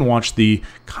 You can watch the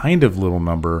kind of little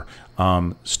number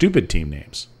stupid team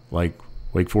names. Like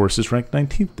Wake Forest is ranked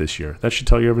 19th this year. That should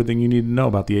tell you everything you need to know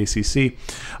about the ACC.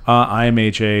 I am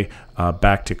AJ,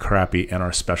 back to Crappy, and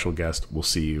our special guest. We'll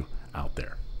see you out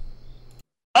there.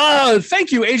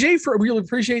 Thank you, AJ. For really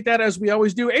appreciate that, as we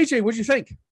always do. AJ, what'd you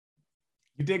think?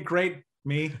 You did great,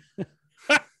 me.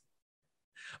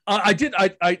 I did. I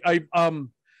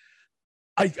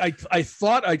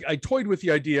thought I toyed with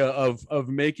the idea of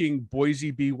making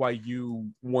Boise BYU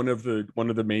one of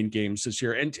the main games this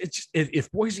year, and it's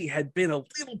if Boise had been a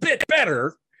little bit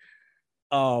better,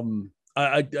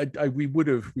 we would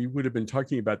have been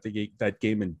talking about that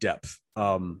game in depth.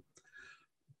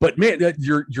 But man,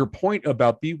 your point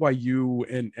about BYU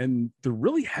and there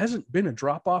really hasn't been a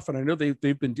drop off, and I know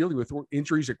they've been dealing with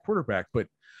injuries at quarterback, but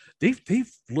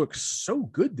they've looked so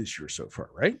good this year so far,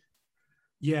 right?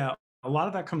 Yeah, a lot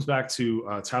of that comes back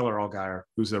to Tyler Allgeier,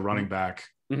 who's a running back.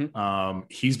 Mm-hmm.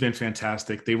 He's been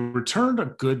fantastic. They returned a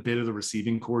good bit of the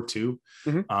receiving core too.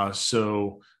 Mm-hmm.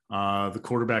 So the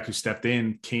quarterback who stepped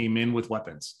in came in with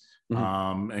weapons.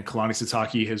 Mm-hmm. And Kalani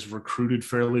Sitake has recruited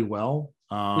fairly well.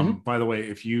 By the way,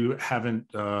 if you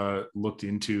haven't looked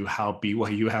into how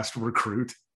BYU has to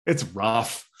recruit, it's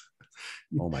rough.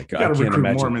 Oh my God. You got to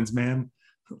recruit Mormons, man.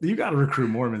 You got to recruit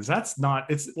Mormons.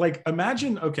 It's like,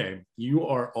 imagine, okay, you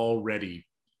are already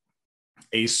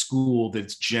a school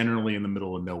that's generally in the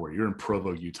middle of nowhere. You're in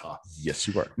Provo, Utah. Yes,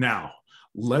 you are. Now,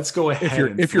 let's go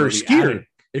ahead. If you're a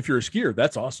skier,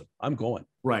 that's awesome. I'm going.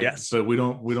 Right. Yes. But we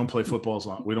don't play football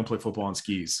on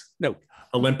skis. No.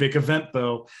 Olympic event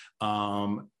though.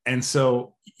 And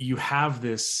so you have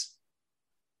this,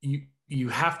 you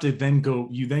have to then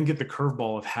get the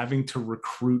curveball of having to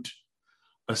recruit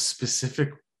a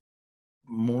specific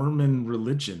Mormon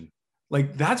religion.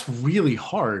 Like, that's really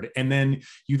hard. And then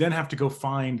you then have to go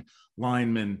find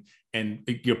linemen and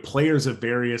players of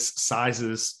various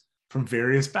sizes from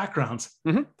various backgrounds.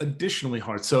 Mm-hmm. Additionally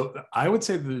hard. So I would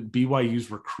say the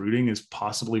BYU's recruiting is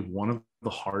possibly one of the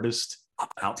hardest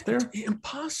out there.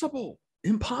 Impossible.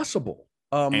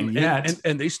 And yet,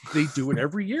 and they do it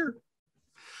every year.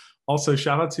 Also,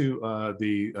 shout out to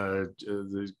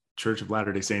the Church of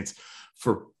Latter-day Saints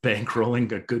for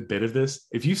bankrolling a good bit of this.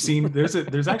 If you've seen,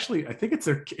 there's actually, I think it's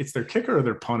their kicker or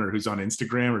their punter who's on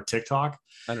Instagram or TikTok.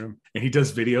 I don't know. And he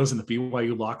does videos in the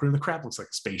BYU locker room. The crap looks like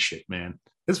a spaceship, man.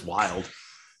 It's wild.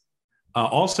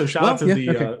 Also, shout out to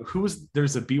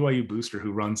there's a BYU booster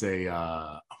who runs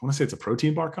I want to say it's a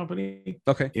protein bar company.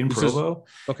 Okay. In Provo.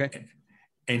 Okay.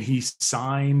 And he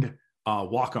signed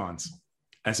walk-ons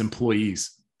as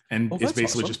employees and is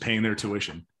basically just paying their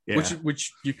tuition. Yeah.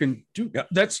 Which you can do. Yeah,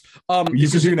 that's you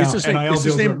can do now. NIL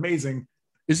deals are amazing.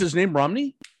 Is his name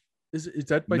Romney? Is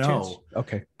that by chance?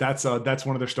 Okay. That's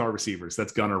one of their star receivers.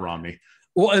 That's Gunnar Romney.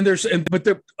 Well, and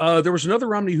there was another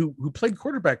Romney who played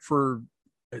quarterback for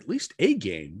at least a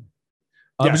game.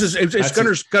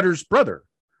 It's Gunner's brother,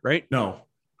 right? No.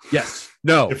 Yes.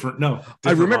 No. Different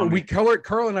I remember Romney.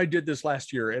 Carl and I did this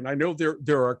last year, and I know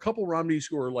there are a couple Romneys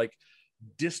who are like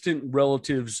distant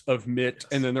relatives of Mitt,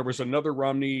 and then there was another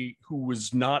Romney who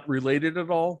was not related at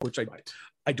all, which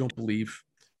I don't believe.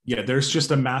 Yeah, there's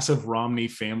just a massive Romney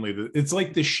family. It's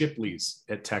like the Shipleys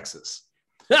at Texas.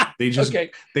 They just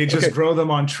grow them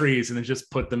on trees and then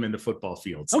just put them into football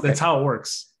fields. Okay. That's how it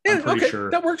works. Yeah, I'm pretty sure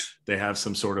that works. They have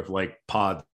some sort of like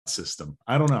pod system.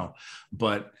 I don't know,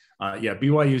 but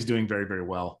BYU is doing very, very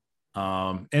well.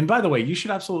 And by the way, you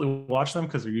should absolutely watch them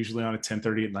because they're usually on at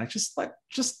 10:30 at night. Just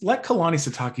let Kalani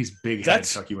Sitake's big head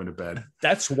tuck you into bed.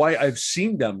 That's why I've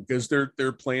seen them, because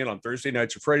they're playing on Thursday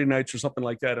nights or Friday nights or something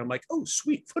like that. I'm like, oh,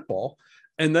 sweet football.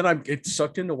 And then I get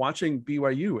sucked into watching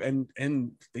BYU,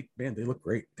 and they look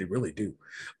great. They really do.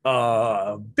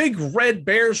 Big Red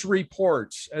Bears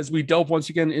reports as we delve once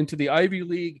again into the Ivy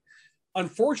League.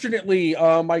 Unfortunately,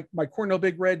 my Cornell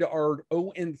Big Red are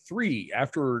 0-3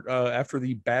 after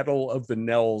the battle of the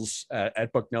Nells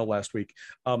at Bucknell last week.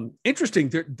 Interesting.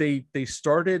 They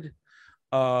started.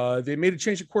 They made a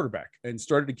change at quarterback and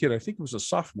started a kid. I think it was a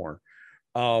sophomore.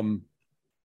 And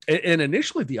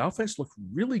initially the offense looked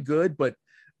really good, but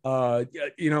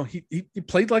he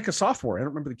played like a sophomore. I don't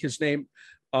remember the kid's name.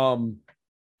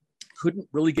 Couldn't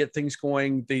really get things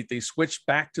going. They switched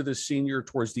back to the senior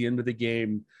towards the end of the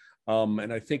game.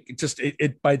 And I think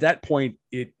it by that point,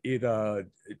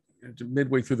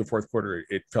 midway through the fourth quarter,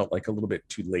 it felt like a little bit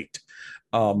too late.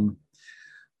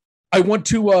 I want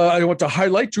to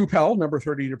highlight Drew Powell, number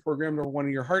 30 in your program, number 1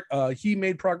 in your heart. He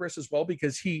made progress as well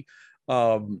because he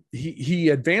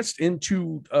advanced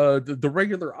into the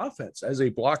regular offense as a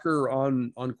blocker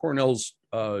on Cornell's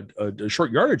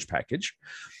short yardage package.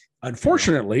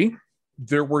 Unfortunately,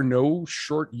 there were no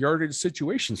short yardage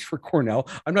situations for Cornell.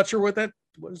 I'm not sure what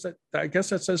is that. I guess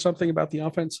that says something about the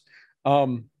offense.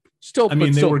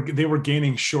 They were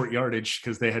gaining short yardage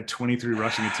because they had 23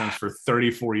 rushing attempts for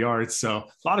 34 yards. So a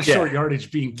lot of short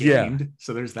yardage being gained. Yeah.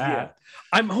 So there's that. Yeah.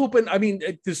 I'm hoping. I mean,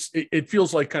 it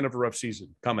feels like kind of a rough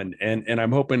season coming, and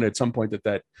I'm hoping at some point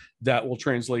that will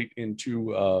translate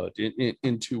into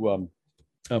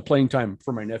playing time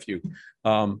for my nephew.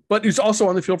 But he's also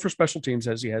on the field for special teams,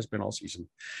 as he has been all season.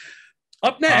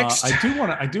 Up next, I do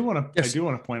want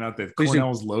to point out that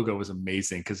Cornell's logo is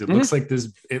amazing because it looks like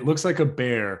this. It looks like a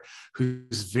bear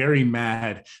who's very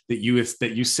mad that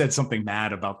you said something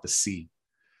mad about the sea.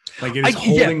 Like it is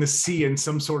holding the sea in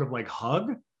some sort of like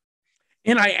hug.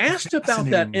 And I asked about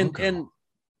that, and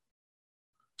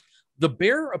the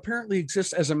bear apparently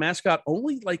exists as a mascot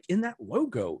only like in that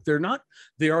logo. They are not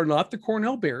the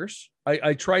Cornell Bears.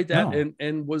 I tried that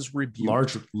and was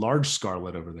rebuked. Large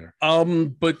scarlet over there.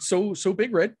 But so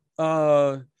Big Red.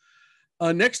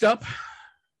 Next up,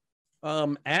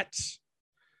 at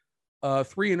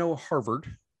 3-0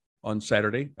 Harvard on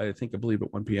Saturday, I believe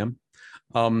at 1 p.m.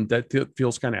 That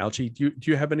feels kind of ouchy. Do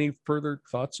you have any further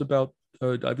thoughts about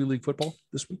Ivy League football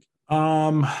this week?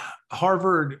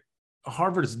 Harvard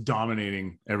is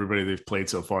dominating everybody they've played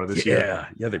so far this year.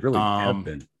 Yeah, they really have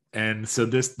been. And so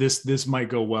this might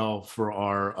go well for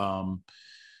our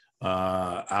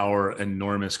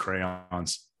enormous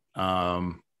crayons.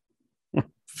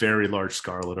 Very large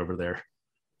scarlet over there.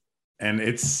 And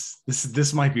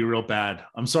this might be real bad.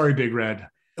 I'm sorry, Big Red.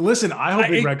 Listen, I hope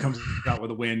Big Red comes out with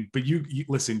a win, but you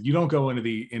listen, you don't go into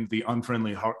the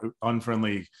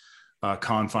unfriendly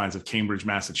confines of Cambridge,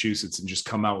 Massachusetts, and just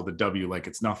come out with a W like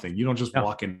it's nothing. You don't just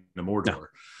walk into Mordor.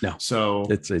 No. So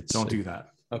don't do that.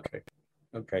 Okay.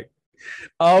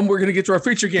 We're going to get to our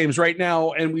feature games right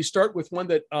now, and we start with one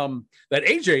that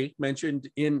AJ mentioned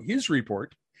in his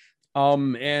report.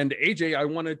 And AJ, I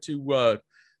wanted to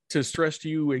stress to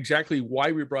you exactly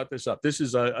why we brought this up. This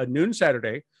is a noon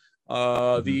Saturday.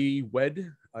 The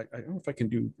Wed. I don't know if I can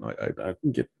do. I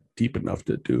can get deep enough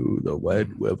to do the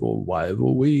Wed Wiver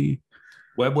Wivalwy.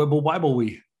 Wed Wiver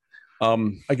Wivalwy.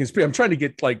 I can speak. I'm trying to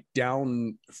get like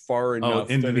down far enough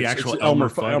into the actual Elmer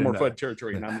Fudd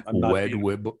territory, and I'm not Wed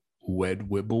Wiver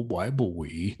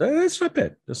Wivalwy. That's not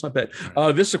bad.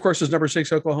 This, of course, is number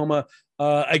 6 Oklahoma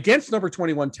against number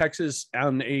 21 Texas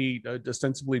on a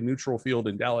ostensibly neutral field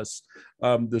in Dallas.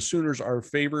 The Sooners are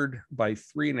favored by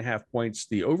 3.5 points.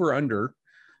 The over/under.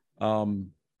 I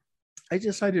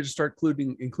decided to start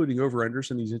including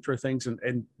over/unders in these intro things,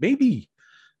 and maybe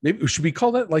should we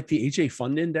call that like the AJ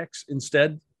Fund Index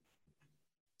instead?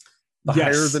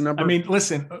 Higher the number. I mean,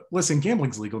 listen,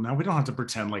 gambling's legal now. We don't have to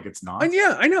pretend like it's not. And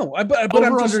yeah, I know. But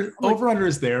over/under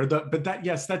is there.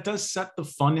 That does set the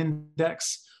Fund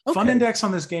Index. Okay. Fun index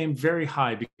on this game very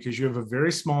high because you have a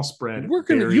very small spread.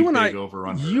 You and I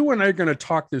are going to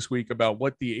talk this week about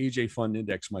what the AJ Fund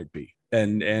Index might be,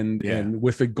 and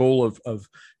with the goal of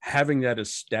having that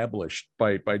established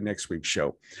by next week's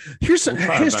show. Here's some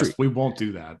history. We won't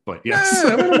do that, but yes,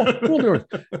 we'll do it.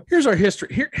 Here's our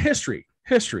history.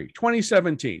 History.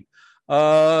 2017,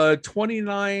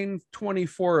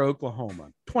 29-24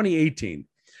 Oklahoma. 2018,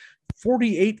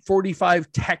 48-45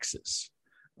 Texas.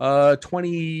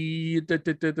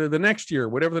 the next year,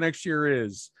 whatever the next year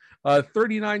is,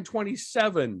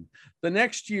 39-27. The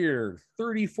next year,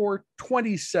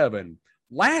 34-27.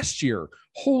 Last year,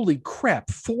 holy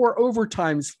crap, 4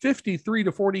 overtimes,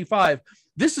 53-45.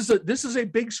 This is a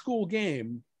big school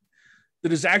game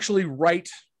that is actually right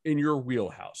in your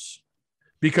wheelhouse.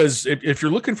 Because if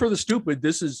you're looking for the stupid,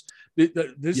 this is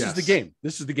the game.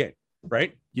 This is the game,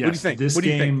 right? Yes. What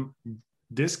do you think?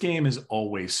 This game is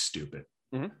always stupid.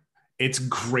 Mm-hmm. It's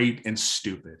great and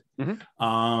stupid.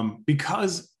 Mm-hmm.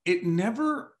 Because it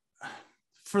never,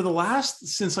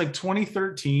 since like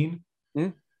 2013,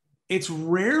 mm-hmm. it's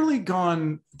rarely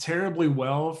gone terribly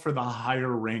well for the higher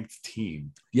ranked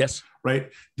team. Yes.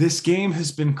 Right. This game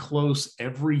has been close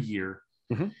every year.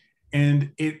 Mm-hmm.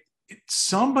 And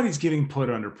somebody's getting put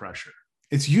under pressure.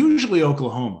 It's usually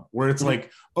Oklahoma, where it's mm-hmm.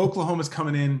 like Oklahoma's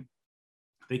coming in.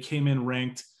 They came in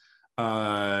ranked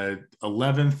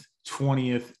 11th,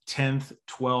 20th, 10th,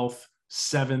 12th,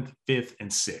 7th, 5th,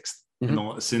 and 6th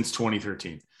mm-hmm. Since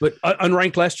 2013. But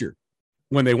unranked last year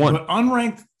when they won. But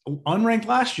unranked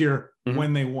last year mm-hmm.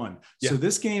 when they won. Yeah. So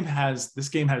this game has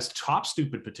top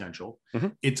stupid potential. Mm-hmm.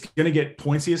 It's going to get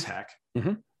pointsy as heck.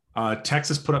 Mm-hmm.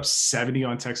 Texas put up 70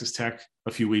 on Texas Tech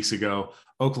a few weeks ago.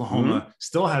 Oklahoma mm-hmm.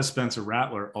 still has Spencer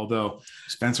Rattler, although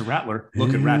Spencer Rattler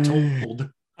looking rattled.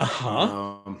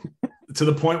 To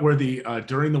the point where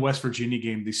during the West Virginia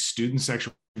game, the student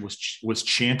section was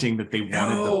chanting that they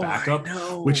wanted the backup,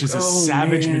 which is a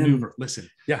savage maneuver. Listen.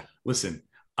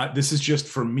 This is just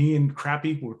for me and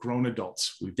Crappy. We're grown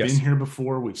adults. We've been here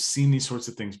before. We've seen these sorts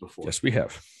of things before. Yes, we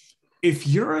have. If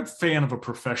you're a fan of a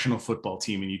professional football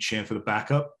team and you chant for the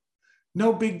backup,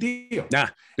 no big deal. Nah,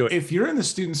 do it. If you're in the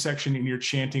student section and you're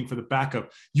chanting for the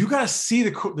backup, you got to see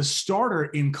the starter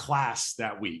in class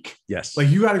that week. Yes. Like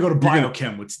you got to go to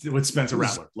biochem with Spencer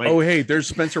Rattler. Like, oh, hey, there's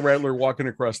Spencer Rattler walking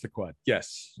across the quad.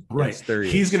 Yes. Right. Yes, there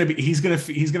he's going to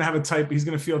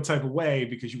feel a type of way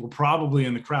because you were probably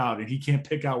in the crowd and he can't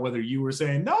pick out whether you were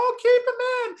saying, no, keep him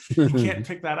in. He can't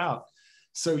pick that out.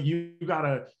 So you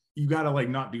gotta like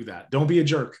not do that. Don't be a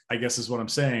jerk, I guess is what I'm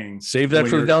saying. Save that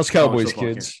for the Dallas Cowboys,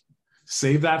 kids. Game.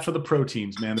 Save that for the pro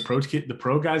teams, man. The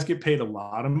pro guys get paid a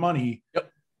lot of money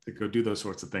to go do those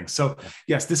sorts of things. So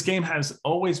yes, this game has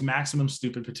always maximum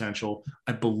stupid potential.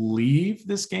 I believe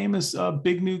this game is a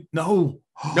big new. No.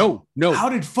 How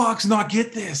did Fox not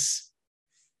get this?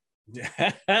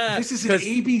 This is an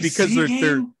ABC because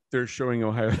game? they're showing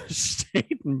Ohio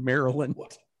State and Maryland.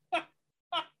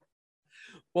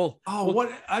 Well,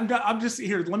 what I'm just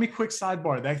here. Let me quick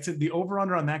sidebar. That's the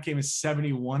over/under on that game is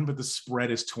 71, but the spread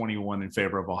is 21 in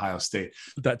favor of Ohio State.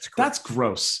 That's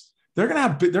gross. They're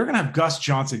gonna have Gus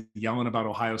Johnson yelling about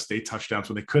Ohio State touchdowns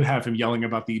when they could have him yelling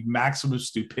about the maximum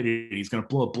stupidity. He's gonna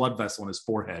blow a blood vessel in his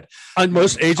forehead. On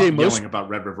yelling about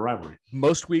Red River Rivalry.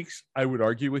 Most weeks, I would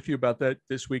argue with you about that.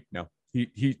 This week, no.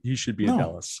 He should be in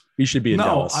Dallas. He should be in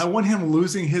Dallas. I want him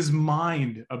losing his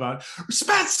mind about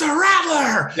Spencer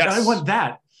Rattler. Yes. I want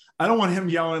that. I don't want him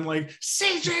yelling like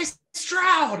CJ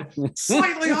Stroud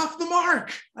slightly off the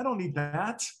mark. I don't need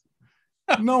that.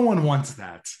 No one wants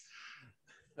that.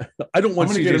 I don't want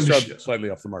CJ Stroud slightly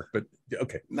off the mark, but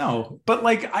okay. No, but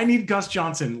like I need Gus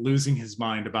Johnson losing his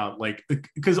mind about like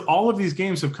because all of these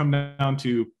games have come down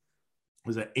to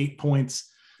 8 points.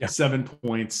 7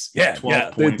 points,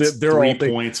 12 points, they're 3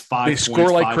 points, 5 points. They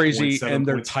score like crazy points, and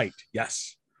they're points. tight.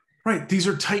 Yes. Right. These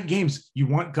are tight games. You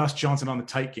want Gus Johnson on the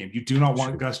tight game. You do not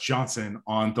want Gus Johnson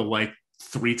on the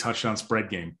 3 touchdown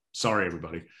spread game. Sorry,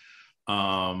 everybody.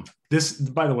 This,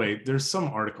 by the way, there's some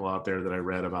article out there that I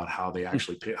read about how they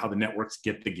actually pay, how the networks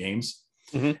get the games.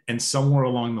 Mm-hmm. And somewhere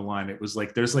along the line, it was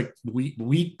like, there's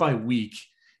week by week,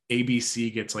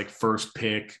 ABC gets first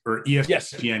pick, or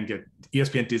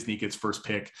ESPN Disney gets first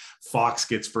pick. Fox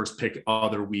gets first pick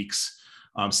other weeks.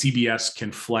 CBS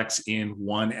can flex in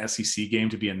one SEC game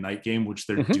to be a night game, which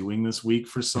they're doing this week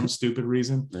for some stupid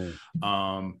reason.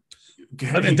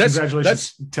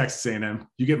 Congratulations, Texas A&M.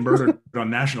 You get murdered on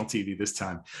national TV this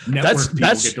time. Network people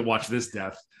get to watch this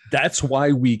death. That's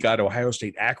why we got Ohio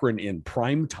State Akron in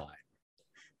prime time.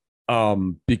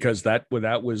 Because that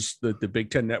was the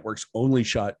Big Ten network's only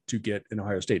shot to get an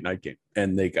Ohio State night game,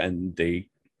 and they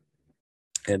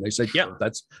said, yeah,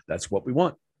 that's what we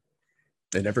want.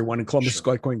 And everyone in Columbus is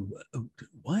going,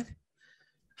 what?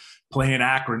 Playing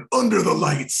Akron under the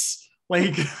lights,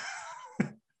 we're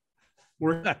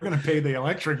not going to pay the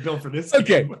electric bill for this.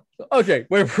 Game. Okay,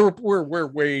 we're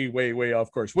way off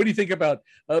course. What do you think about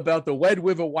the Wed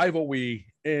Wiver Wivalwy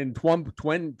in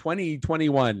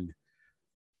 2021?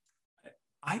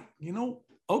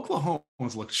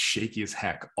 Oklahoma's looked shaky as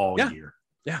heck all year.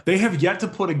 Yeah. They have yet to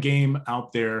put a game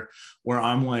out there where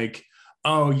I'm like,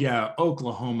 oh yeah,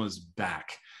 Oklahoma's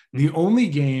back. The only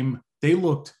game they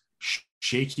looked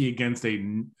shaky against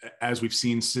as we've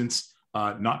seen since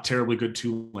not terribly good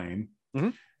Tulane. Mm-hmm.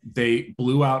 They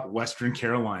blew out Western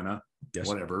Carolina,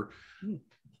 whatever.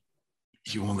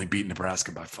 You only beat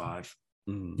Nebraska by 5.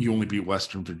 You only beat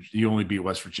West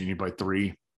Virginia by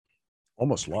 3.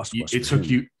 Almost lost. It took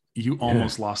you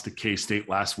almost lost to K-State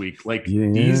last week.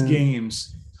 These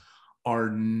games are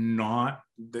not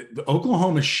the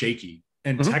Oklahoma is shaky,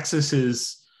 and Texas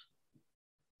is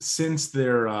since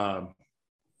their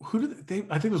who did they?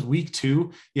 I think it was week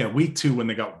 2. Yeah, week 2 when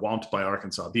they got whomped by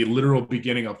Arkansas. The literal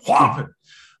beginning of whomping.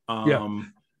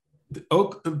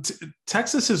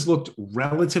 Texas has looked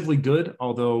relatively good,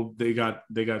 although they got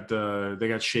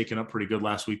shaken up pretty good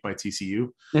last week by TCU.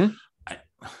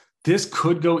 This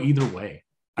could go either way.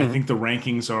 I think the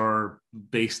rankings are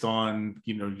based on,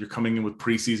 you're coming in with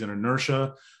preseason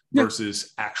inertia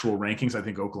versus actual rankings. I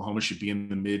think Oklahoma should be in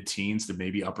the mid-teens to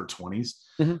maybe upper 20s.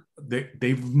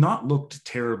 They've not looked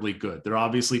terribly good. They're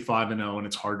obviously 5-0, and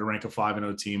it's hard to rank a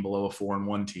 5-0 team below a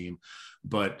 4-1 team.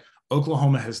 But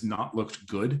Oklahoma has not looked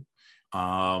good.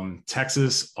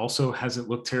 Texas also hasn't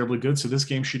looked terribly good. So this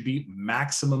game should be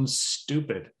maximum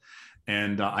stupid.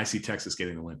 And I see Texas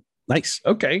getting the win. Nice.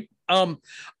 Okay.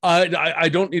 I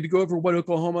don't need to go over what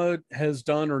Oklahoma has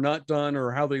done or not done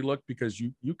or how they look, because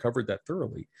you covered that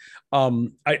thoroughly.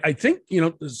 I think,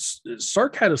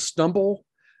 Sark had a stumble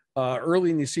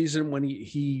early in the season when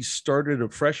he started a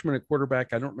freshman at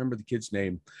quarterback. I don't remember the kid's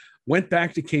name. Went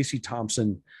back to Casey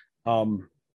Thompson.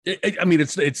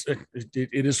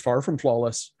 It is far from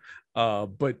flawless.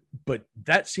 But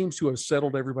that seems to have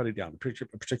settled everybody down,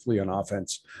 particularly on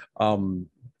offense.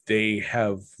 They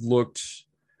have looked,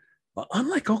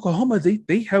 unlike Oklahoma,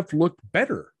 they have looked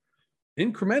better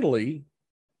incrementally,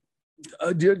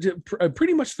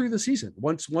 pretty much through the season.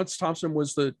 Once Thompson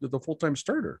was the full-time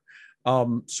starter.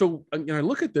 So I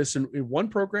look at this, and one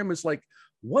program is like,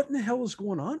 what in the hell is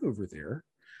going on over there?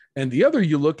 And the other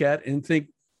you look at and think,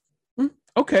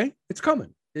 okay, it's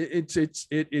coming. It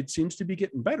seems to be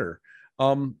getting better.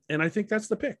 And I think that's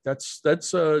the pick. That's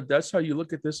how you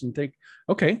look at this and think,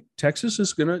 okay, Texas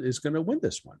is gonna win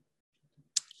this one.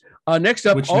 Next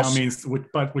up, which now means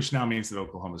that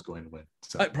Oklahoma is going to win.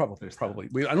 So probably.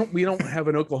 We don't have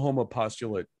an Oklahoma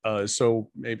postulate,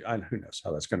 so maybe who knows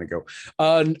how that's going to go.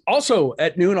 Also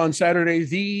at noon on Saturday,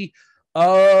 the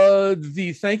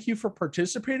Thank You for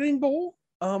Participating Bowl.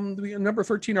 The number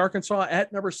 13 Arkansas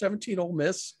at number 17 Ole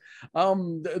Miss.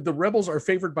 The Rebels are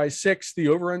favored by 6. The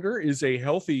over/under is a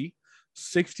healthy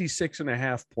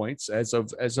 66.5 points as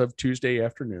of Tuesday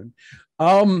afternoon.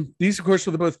 These, of course,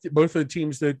 are both of the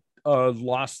teams that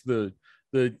lost the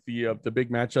big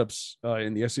matchups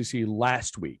in the SEC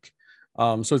last week.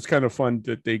 So it's kind of fun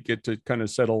that they get to kind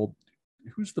of settle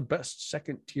who's the best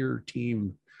second tier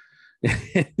team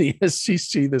in the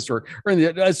SEC this or in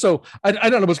the. So I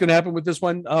don't know what's going to happen with this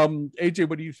one. AJ,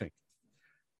 what do you think?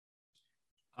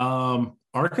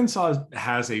 Arkansas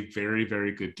has a very,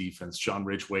 very good defense. John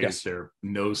Ridgway is their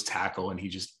nose tackle, and he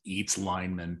just eats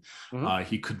linemen.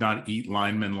 He could not eat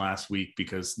linemen last week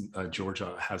because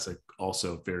Georgia has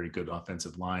also very good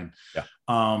offensive line.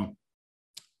 Matt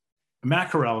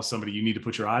Corral is somebody you need to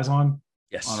put your eyes on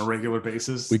on a regular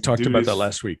basis. We talked about that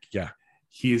last week. Yeah.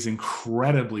 He is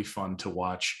incredibly fun to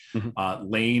watch.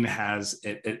 Lane has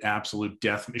an absolute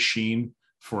death machine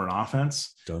for an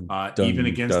offense, even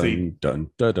against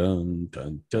don't. By the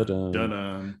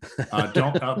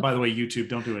way, YouTube,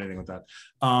 don't do anything with that.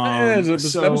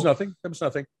 That was nothing.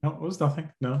 No, it was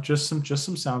nothing. No, just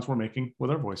some sounds we're making with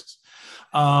our voices.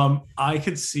 I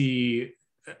could see.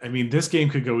 I mean, this game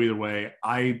could go either way.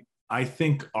 I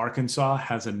think Arkansas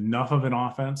has enough of an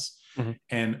offense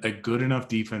and a good enough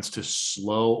defense to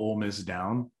slow Ole Miss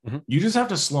down. You just have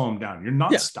to slow them down. You're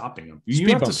not stopping them. You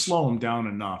have to slow them down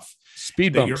enough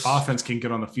that your offense can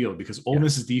get on the field, because Ole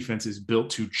Miss's defense is built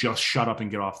to just shut up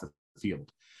and get off the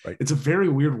field. Right. It's a very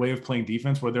weird way of playing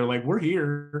defense where they're like, we're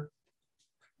here.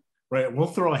 Right. We'll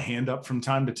throw a hand up from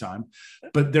time to time,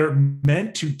 but they're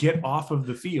meant to get off of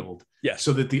the field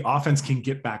so that the offense can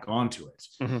get back onto it.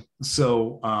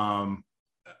 So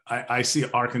I see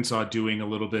Arkansas doing a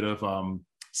little bit of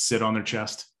sit on their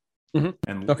chest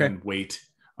and wait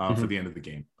for the end of the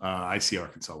game. I see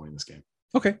Arkansas winning this game.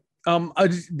 Okay.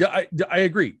 I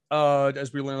agree.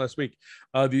 As we learned last week,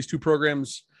 these two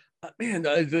programs,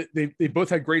 they both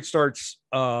had great starts.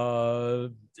 Ole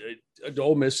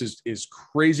Miss is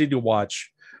crazy to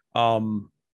watch. They're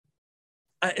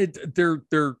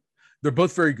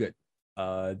both very good.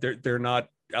 They're not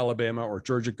Alabama or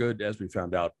Georgia good, as we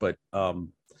found out, but I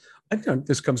think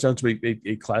this comes down to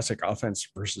a classic offense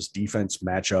versus defense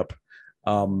matchup.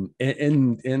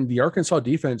 And the Arkansas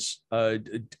defense,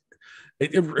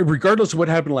 regardless of what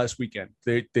happened last weekend,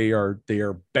 they are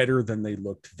better than they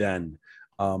looked then.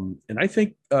 And I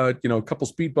think a couple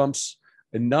speed bumps,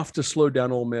 enough to slow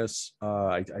down Ole Miss.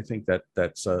 I think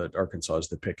that's Arkansas is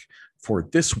the pick for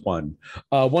this one.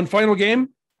 One final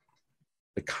game,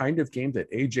 the kind of game that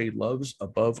AJ loves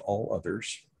above all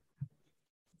others.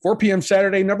 4 p.m.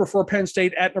 Saturday, number 4 Penn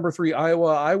State at number 3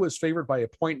 Iowa. Iowa's favored by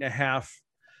 1.5.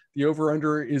 The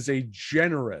over/under is a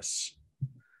generous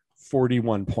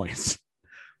 41 points.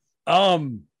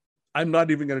 I'm not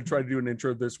even going to try to do an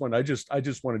intro of this one. I just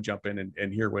want to jump in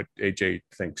and hear what AJ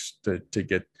thinks to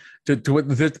get to what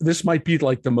this might be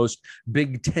like the most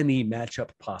Big Ten-y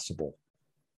matchup possible.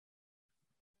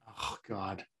 Oh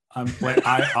God, I'm like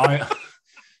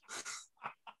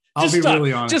I'll be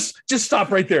really honest. Just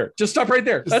stop right there. Just stop right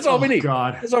there. That's all we need.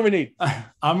 God, that's all we need.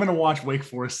 I'm going to watch Wake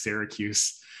Forest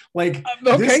Syracuse. Like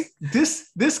okay,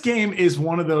 this game is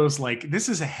one of those, like, this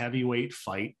is a heavyweight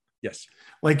fight. Yes.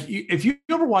 Like, if you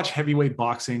ever watch heavyweight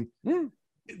boxing,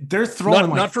 they're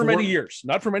throwing not for many years,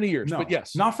 but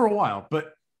yes, not for a while,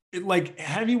 but like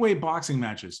heavyweight boxing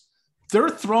matches, they're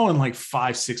throwing like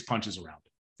 5-6 punches around.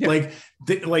 Yeah. Like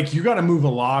you got to move a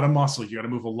lot of muscle. You got to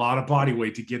move a lot of body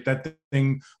weight to get that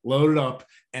thing loaded up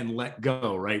and let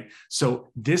go. Right. So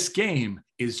this game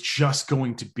is just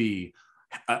going to be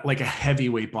like a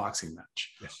heavyweight boxing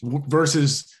match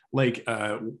versus like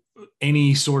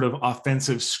any sort of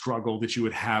offensive struggle that you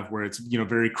would have where it's,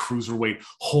 very cruiserweight,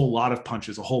 whole lot of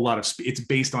punches, a whole lot of speed. It's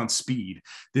based on speed.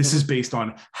 This is based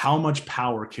on how much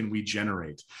power can we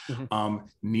generate.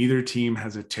 Neither team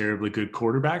has a terribly good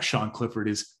quarterback. Sean Clifford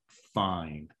is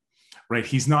fine, right?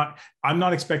 I'm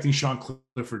not expecting Sean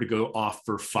Clifford to go off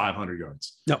for 500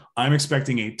 yards. No, I'm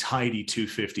expecting a tidy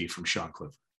 250 from Sean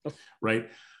Clifford, right?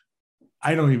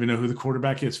 I don't even know who the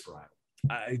quarterback is for Iowa.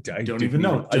 I don't even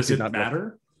know. Does it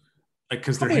matter?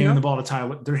 Because they're handing the ball to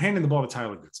Tyler. They're handing the ball to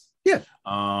Tyler Goodson. Yeah.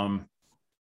 I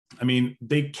mean,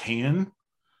 they can.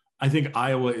 I think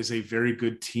Iowa is a very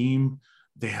good team.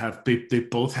 They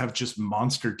both have just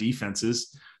monster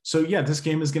defenses. So yeah, this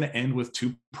game is going to end with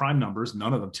 2 prime numbers,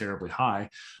 none of them terribly high.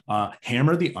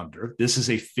 Hammer the under. This is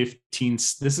a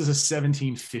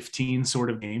 17-15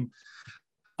 sort of game.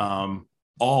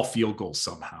 All field goals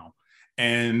somehow.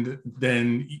 And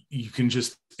then you can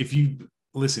just, if you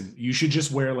listen, you should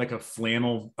just wear like a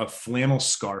flannel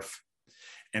scarf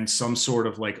and some sort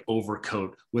of like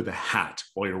overcoat with a hat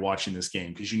while you're watching this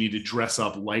game, because you need to dress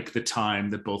up like the time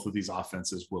that both of these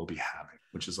offenses will be having,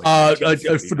 which is like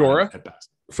a fedora at best.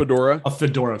 A fedora of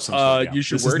some sort. Yeah. You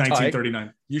should this wear is a tie.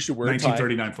 1939. You should wear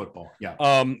 1939 football. Yeah.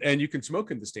 And you can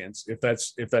smoke in the stands if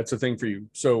that's a thing for you.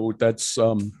 So that's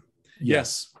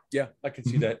yes. Yeah, I can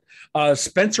see that.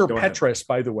 Spencer Petras,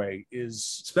 by the way, is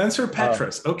Spencer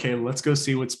Petras. Okay, let's go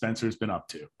see what Spencer's been up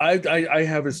to. I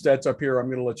have his stats up here. I'm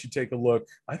going to let you take a look.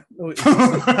 I don't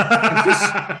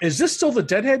know. Is this still the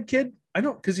Deadhead kid? I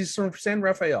don't, because he's from San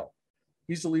Rafael.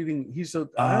 He's the leading. He's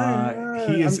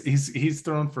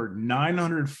thrown for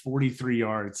 943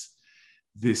 yards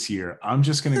this year. I'm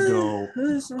just going to go.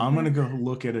 I'm going to go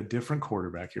look at a different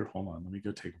quarterback here. Hold on, let me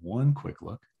go take one quick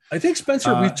look. I think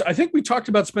Spencer. I think we talked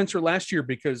about Spencer last year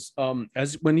because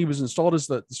as when he was installed as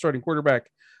the starting quarterback,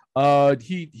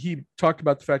 he talked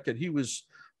about the fact that he was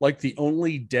like the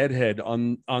only deadhead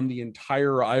on the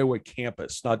entire Iowa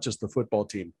campus, not just the football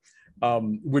team.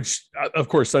 Which of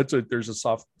course there's a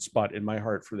soft spot in my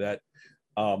heart for that.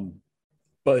 But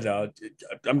I'm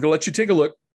gonna let you take a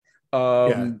look.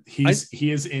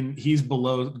 He's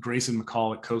below Grayson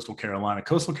McCall at Coastal Carolina.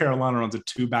 Coastal Carolina runs a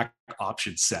 2-back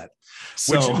option set,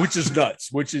 which is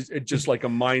nuts, which is just like a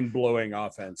mind-blowing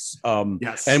offense.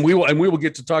 Yes, and we will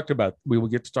get to talk about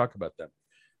them.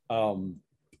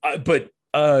 But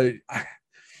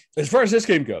as far as this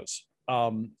game goes,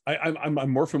 I'm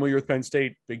more familiar with Penn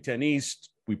State, Big Ten East.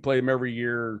 We play them every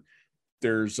year.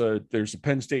 There's a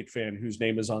Penn State fan whose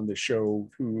name is on the show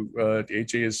who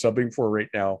AJ is subbing for right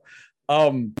now.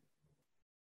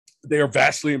 They are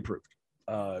vastly improved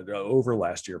over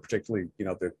last year, particularly,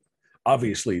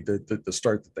 obviously the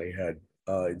start that they had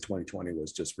in 2020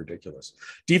 was just ridiculous.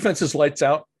 Defense is lights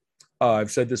out. I've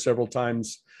said this several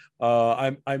times.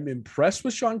 I'm impressed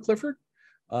with Sean Clifford.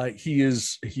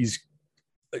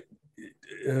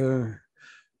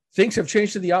 Things have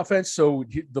changed in the offense, so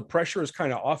the pressure is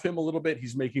kind of off him a little bit.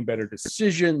 He's making better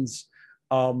decisions.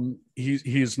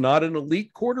 He's not an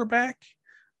elite quarterback,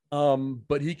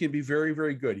 but he can be very,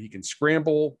 very good. He can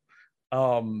scramble.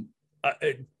 The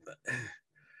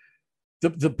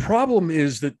problem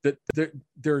is that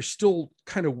there are still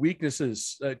kind of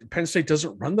weaknesses. Penn State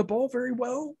doesn't run the ball very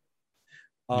well.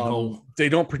 They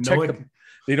don't protect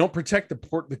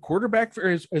the quarterback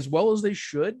as well as they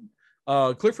should.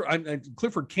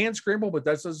 Clifford can scramble, but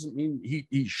that doesn't mean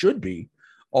he should be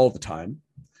all the time.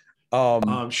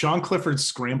 Sean Clifford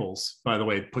scrambles, by the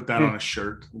way, put that on a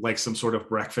shirt, like some sort of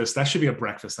breakfast. That should be a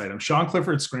breakfast item. Sean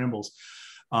Clifford scrambles.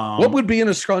 What would be in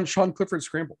a Sean Clifford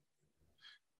scramble?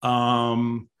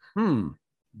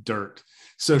 Dirt.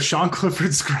 So Sean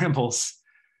Clifford scrambles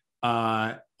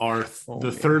are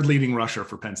the third leading rusher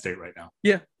for Penn State right now.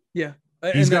 Yeah.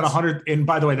 He's got 100. And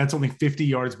by the way, that's only 50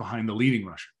 yards behind the leading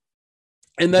rusher.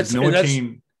 And that's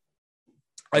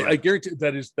I guarantee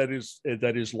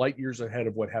that is light years ahead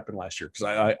of what happened last year,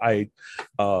 because I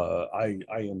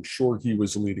am sure he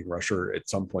was a leading rusher at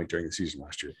some point during the season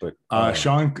last year. But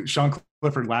Sean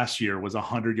Clifford last year was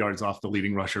 100 yards off the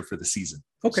leading rusher for the season.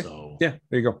 Okay, so yeah,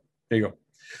 there you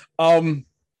go.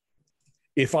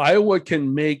 If Iowa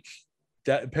can make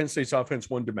that Penn State's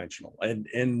offense one-dimensional,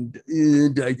 and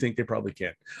I think they probably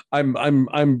can.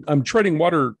 I'm treading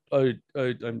water.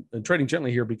 I'm treading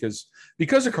gently here because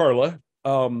of Carla.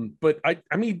 But I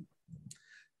mean,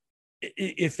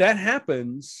 if that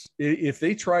happens, if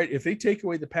they take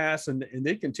away the pass and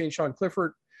they contain Sean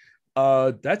Clifford,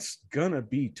 that's gonna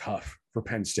be tough for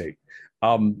Penn State.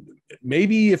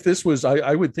 Maybe if this was,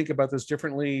 I would think about this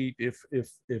differently if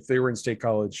they were in State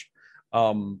College.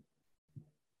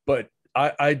 But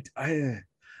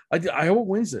Iowa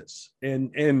wins this,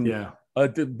 and yeah.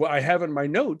 What I have in my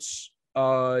notes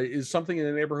is something in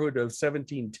the neighborhood of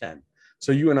 17-10.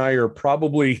 So you and I are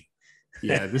probably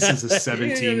this is a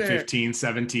 17-15,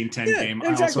 17-10 game. Exactly.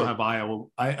 I also have Iowa.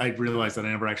 I realized that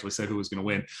I never actually said who was going to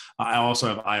win. I also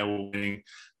have Iowa winning.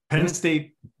 Penn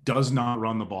State does not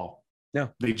run the ball.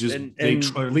 No, they just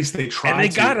or at least they try. They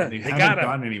haven't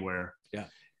gotten anywhere. Yeah,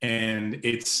 and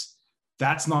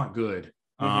that's not good.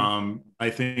 I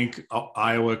think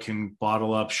Iowa can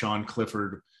bottle up Sean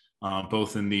Clifford,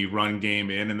 both in the run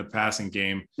game and in the passing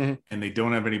game, and they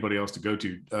don't have anybody else to go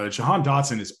to. Jahan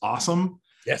Dotson is awesome,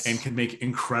 yes, and can make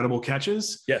incredible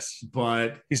catches, yes,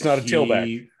 but he's not a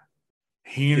tailback.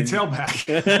 hanging a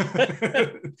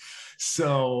tailback.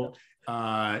 So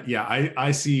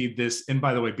I see this. And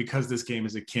by the way, because this game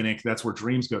is at Kinnick, that's where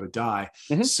dreams go to die.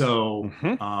 Mm-hmm. So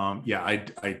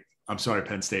I'm sorry,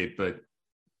 Penn State, but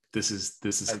this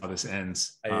is how this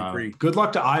ends. I agree. Good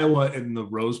luck to Iowa in the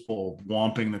Rose Bowl,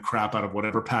 whomping the crap out of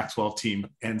whatever Pac-12 team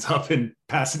ends up in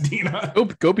Pasadena.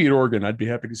 Go beat Oregon. I'd be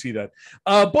happy to see that.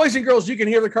 Boys and girls, you can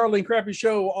hear the Carla and Crappy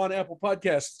Show on Apple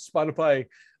Podcasts, Spotify,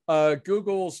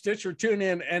 Google, Stitcher,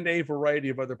 TuneIn, and a variety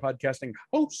of other podcasting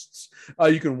hosts.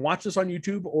 You can watch us on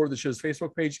YouTube or the show's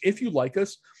Facebook page. If you like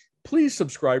us, please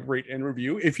subscribe, rate, and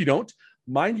review. If you don't,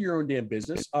 mind your own damn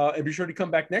business. And be sure to come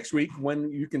back next week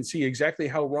when you can see exactly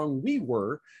how wrong we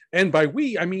were. And by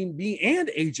we, I mean me and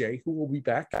AJ, who will be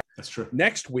back. That's true.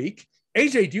 Next week.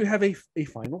 AJ, do you have a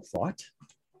final thought?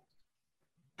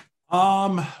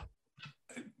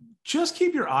 Just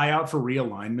keep your eye out for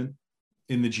realignment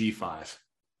in the G5.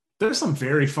 There's some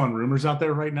very fun rumors out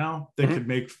there right now that could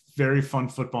make very fun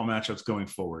football matchups going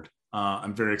forward.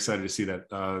 I'm very excited to see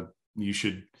that. You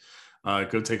should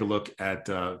go take a look at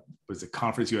was it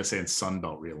Conference USA and Sun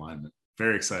Belt realignment.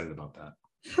 Very excited about that.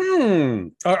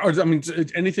 I mean,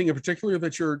 anything in particular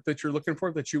that you're looking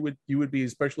for that you would be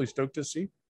especially stoked to see?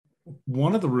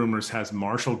 One of the rumors has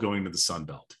Marshall going to the Sun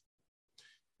Belt,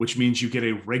 which means you get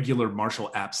a regular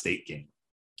Marshall App State game.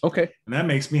 Okay, and that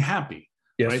makes me happy.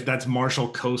 Yes. Right, that's Marshall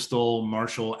Coastal,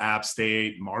 Marshall App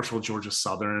State, Marshall Georgia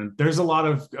Southern. There's a lot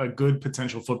of good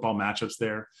potential football matchups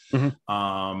there.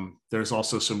 Mm-hmm. There's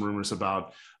also some rumors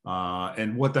about,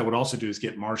 and what that would also do is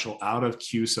get Marshall out of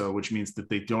CUSA, which means that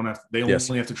they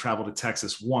only have to travel to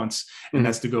Texas once, and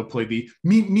that's to go play the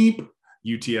meep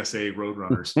UTSA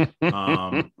Roadrunners.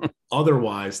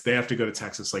 Otherwise, they have to go to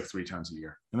Texas like 3 times a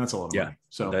year, and that's a lot of money.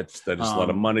 So that is a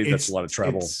lot of money. That's a lot of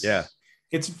travel.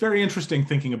 It's very interesting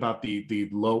thinking about the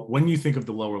low, when you think of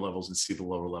the lower levels and see the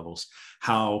lower levels,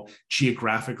 how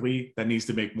geographically that needs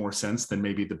to make more sense than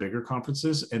maybe the bigger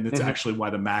conferences. And it's actually why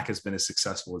the MAC has been as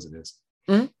successful as it is.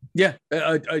 Mm-hmm. Yeah,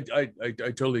 I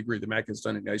totally agree. The MAC has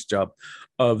done a nice job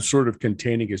of sort of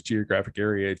containing its geographic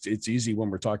area. It's easy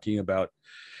when we're talking about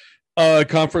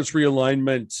conference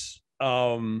realignment.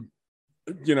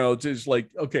 It's like,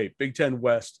 okay, Big Ten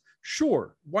West.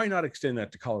 Sure, why not extend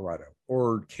that to Colorado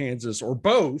or Kansas or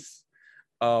both?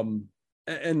 And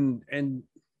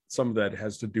some of that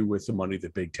has to do with the money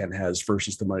that Big Ten has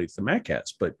versus the money the MAC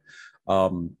has. But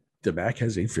the MAC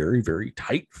has a very, very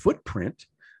tight footprint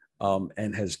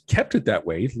and has kept it that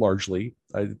way largely.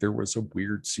 There was a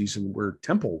weird season where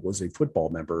Temple was a football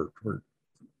member for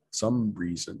some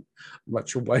reason. I'm not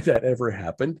sure why that ever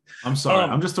happened. I'm sorry.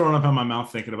 I'm just throwing up in my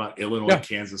mouth thinking about Illinois,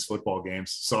 Kansas football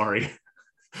games. Sorry.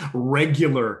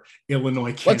 Regular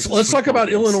Illinois Kansas. Let's talk about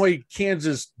games. Illinois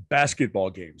Kansas basketball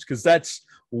games, because that's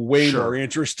way more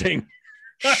interesting.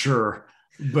 Sure,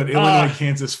 but Illinois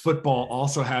Kansas football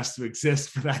also has to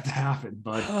exist for that to happen.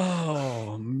 But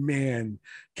oh man,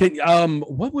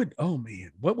 what would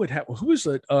happen? Who was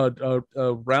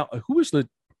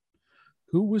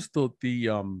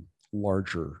the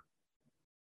larger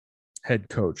head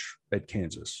coach at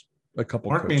Kansas a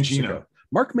couple Mark Mangino ago?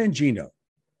 Mark Mangino.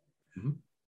 Mm-hmm.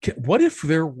 What if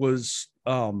there was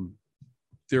a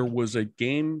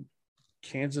game,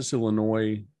 Kansas,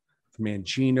 Illinois,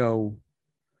 Mangino,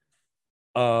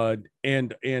 I'm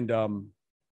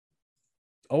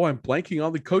blanking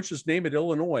on the coach's name at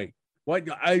Illinois. Why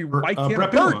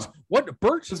can't Bert? What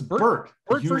Bert versus Mark?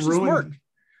 Bert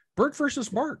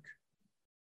versus Mark.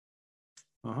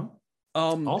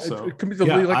 Also, it could be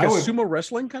like a sumo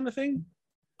wrestling kind of thing.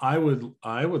 I would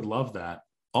love that.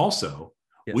 Also.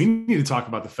 Yes. We need to talk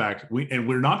about the fact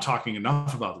we're not talking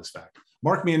enough about this fact.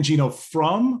 Mark Mangino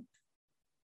from,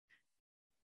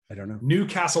 I don't know,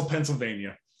 Newcastle,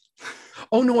 Pennsylvania.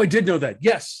 Oh no, I did know that.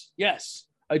 Yes,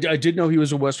 I did know he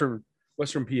was a Western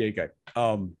PA guy.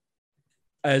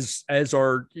 As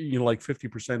are like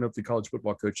 50% of the college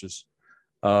football coaches,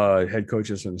 head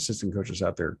coaches and assistant coaches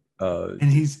out there.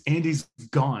 And he's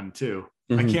gone too.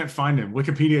 Mm-hmm. I can't find him.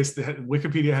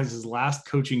 Wikipedia has his last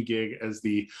coaching gig as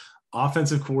the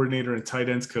offensive coordinator and tight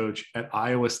ends coach at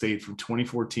Iowa State from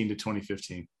 2014 to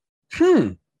 2015.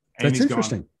 That's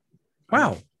interesting.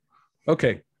 Wow.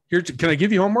 Okay. Can I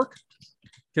give you homework?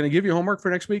 Can I give you homework for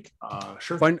next week?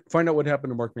 Sure. Find out what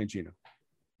happened to Mark Mangino.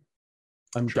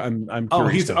 I'm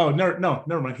curious.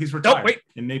 Never mind. He's retired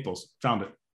in Naples. Found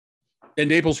it. In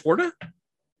Naples, Florida?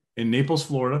 In Naples,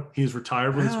 Florida. He's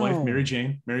retired with his wife, Mary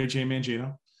Jane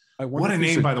Mangino. What a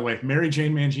name, by the way, Mary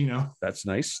Jane Mangino. That's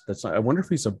nice. I wonder if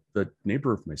he's the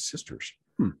neighbor of my sister's.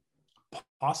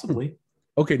 Possibly.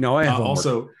 Okay, now I have homework.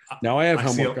 Also. Now I have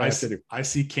homework. I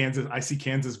see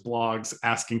Kansas blogs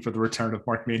asking for the return of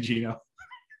Mark Mangino.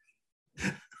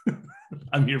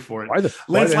 I'm here for it.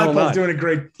 Lance Leipold's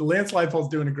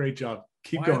doing a great job.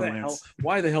 Keep going, Lance.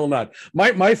 Why the hell not?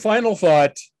 My final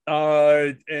thought,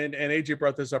 and AJ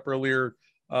brought this up earlier.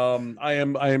 I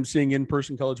am seeing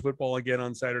in-person college football again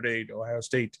on Saturday. Ohio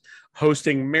State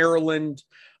hosting Maryland.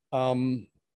 I'm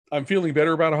feeling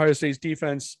better about Ohio State's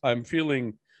defense. I'm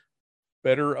feeling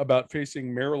better about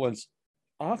facing Maryland's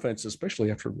offense, especially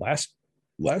after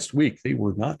last week. They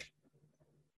were not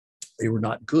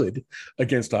good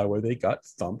against Iowa. They got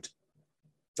thumped.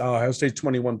 Ohio State's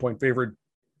 21-point favorite.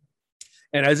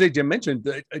 And as AJ mentioned,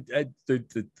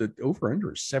 the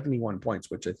over-under is 71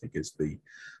 points, which I think is the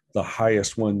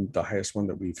highest one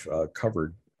that we've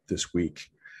covered this week.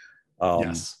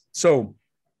 Yes. So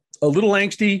a little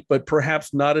angsty, but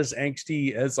perhaps not as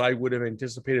angsty as I would have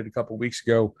anticipated a couple of weeks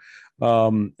ago.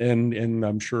 And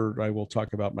I'm sure I will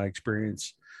talk about my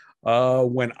experience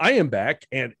when I am back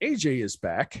and AJ is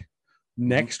back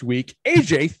next week.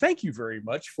 AJ, thank you very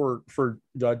much for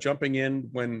jumping in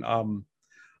when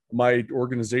my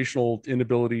organizational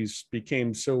inabilities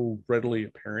became so readily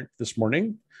apparent this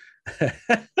morning.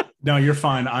 No, you're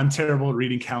fine. I'm terrible at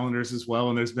reading calendars as well.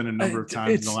 And there's been a number of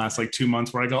times in the last 2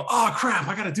 months where I go, oh crap,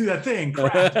 I got to do that thing.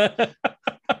 Crap.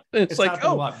 it's like,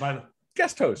 oh, a lot,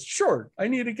 guest host. Sure. I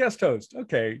need a guest host.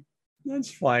 Okay.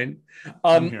 That's fine.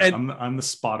 I'm the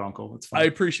spot uncle. It's fine. I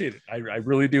appreciate it. I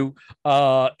really do.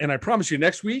 And I promise you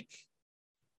next week,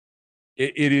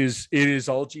 it is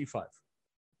all G5.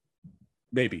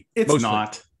 Maybe. It's mostly.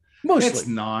 Not. Mostly. It's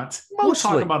not. We'll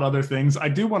talk about other things. I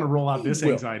do want to roll out this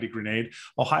anxiety grenade.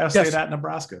 Ohio State at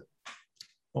Nebraska.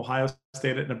 Ohio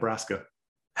State at Nebraska.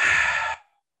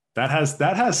 That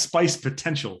has spice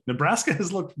potential. Nebraska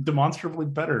has looked demonstrably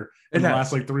better in the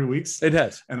last 3 weeks. It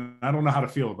has, and I don't know how to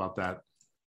feel about that.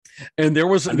 And there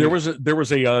was a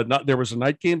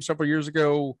night game several years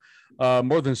ago,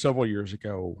 more than several years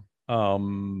ago.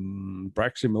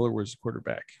 Braxton Miller was the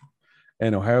quarterback,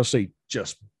 and Ohio State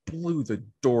just blew the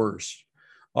doors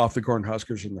off the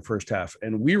Cornhuskers in the first half.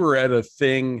 And we were at a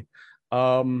thing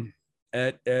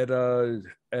at the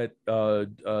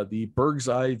Berg's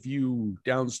Eye View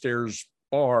downstairs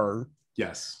bar.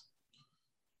 Yes.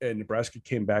 And Nebraska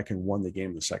came back and won the game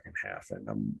in the second half.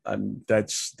 And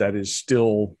that's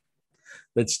still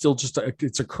just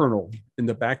it's a kernel in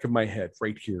the back of my head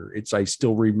right here. I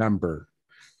still remember.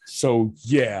 So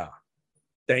yeah,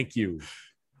 thank you.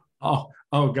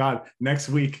 Oh God. Next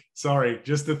week. Sorry,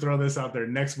 just to throw this out there.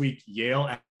 Next week, Yale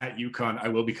at UConn. I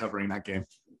will be covering that game.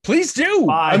 Please do.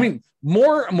 Bye. I mean,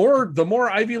 the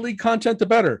more Ivy League content, the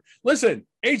better. Listen,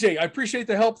 AJ, I appreciate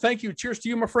the help. Thank you. Cheers to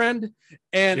you, my friend.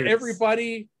 And cheers.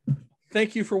 Everybody,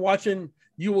 thank you for watching.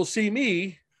 You will see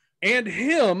me and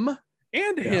him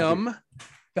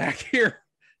back here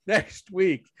next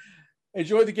week.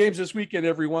 Enjoy the games this weekend,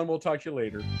 everyone. We'll talk to you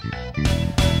later.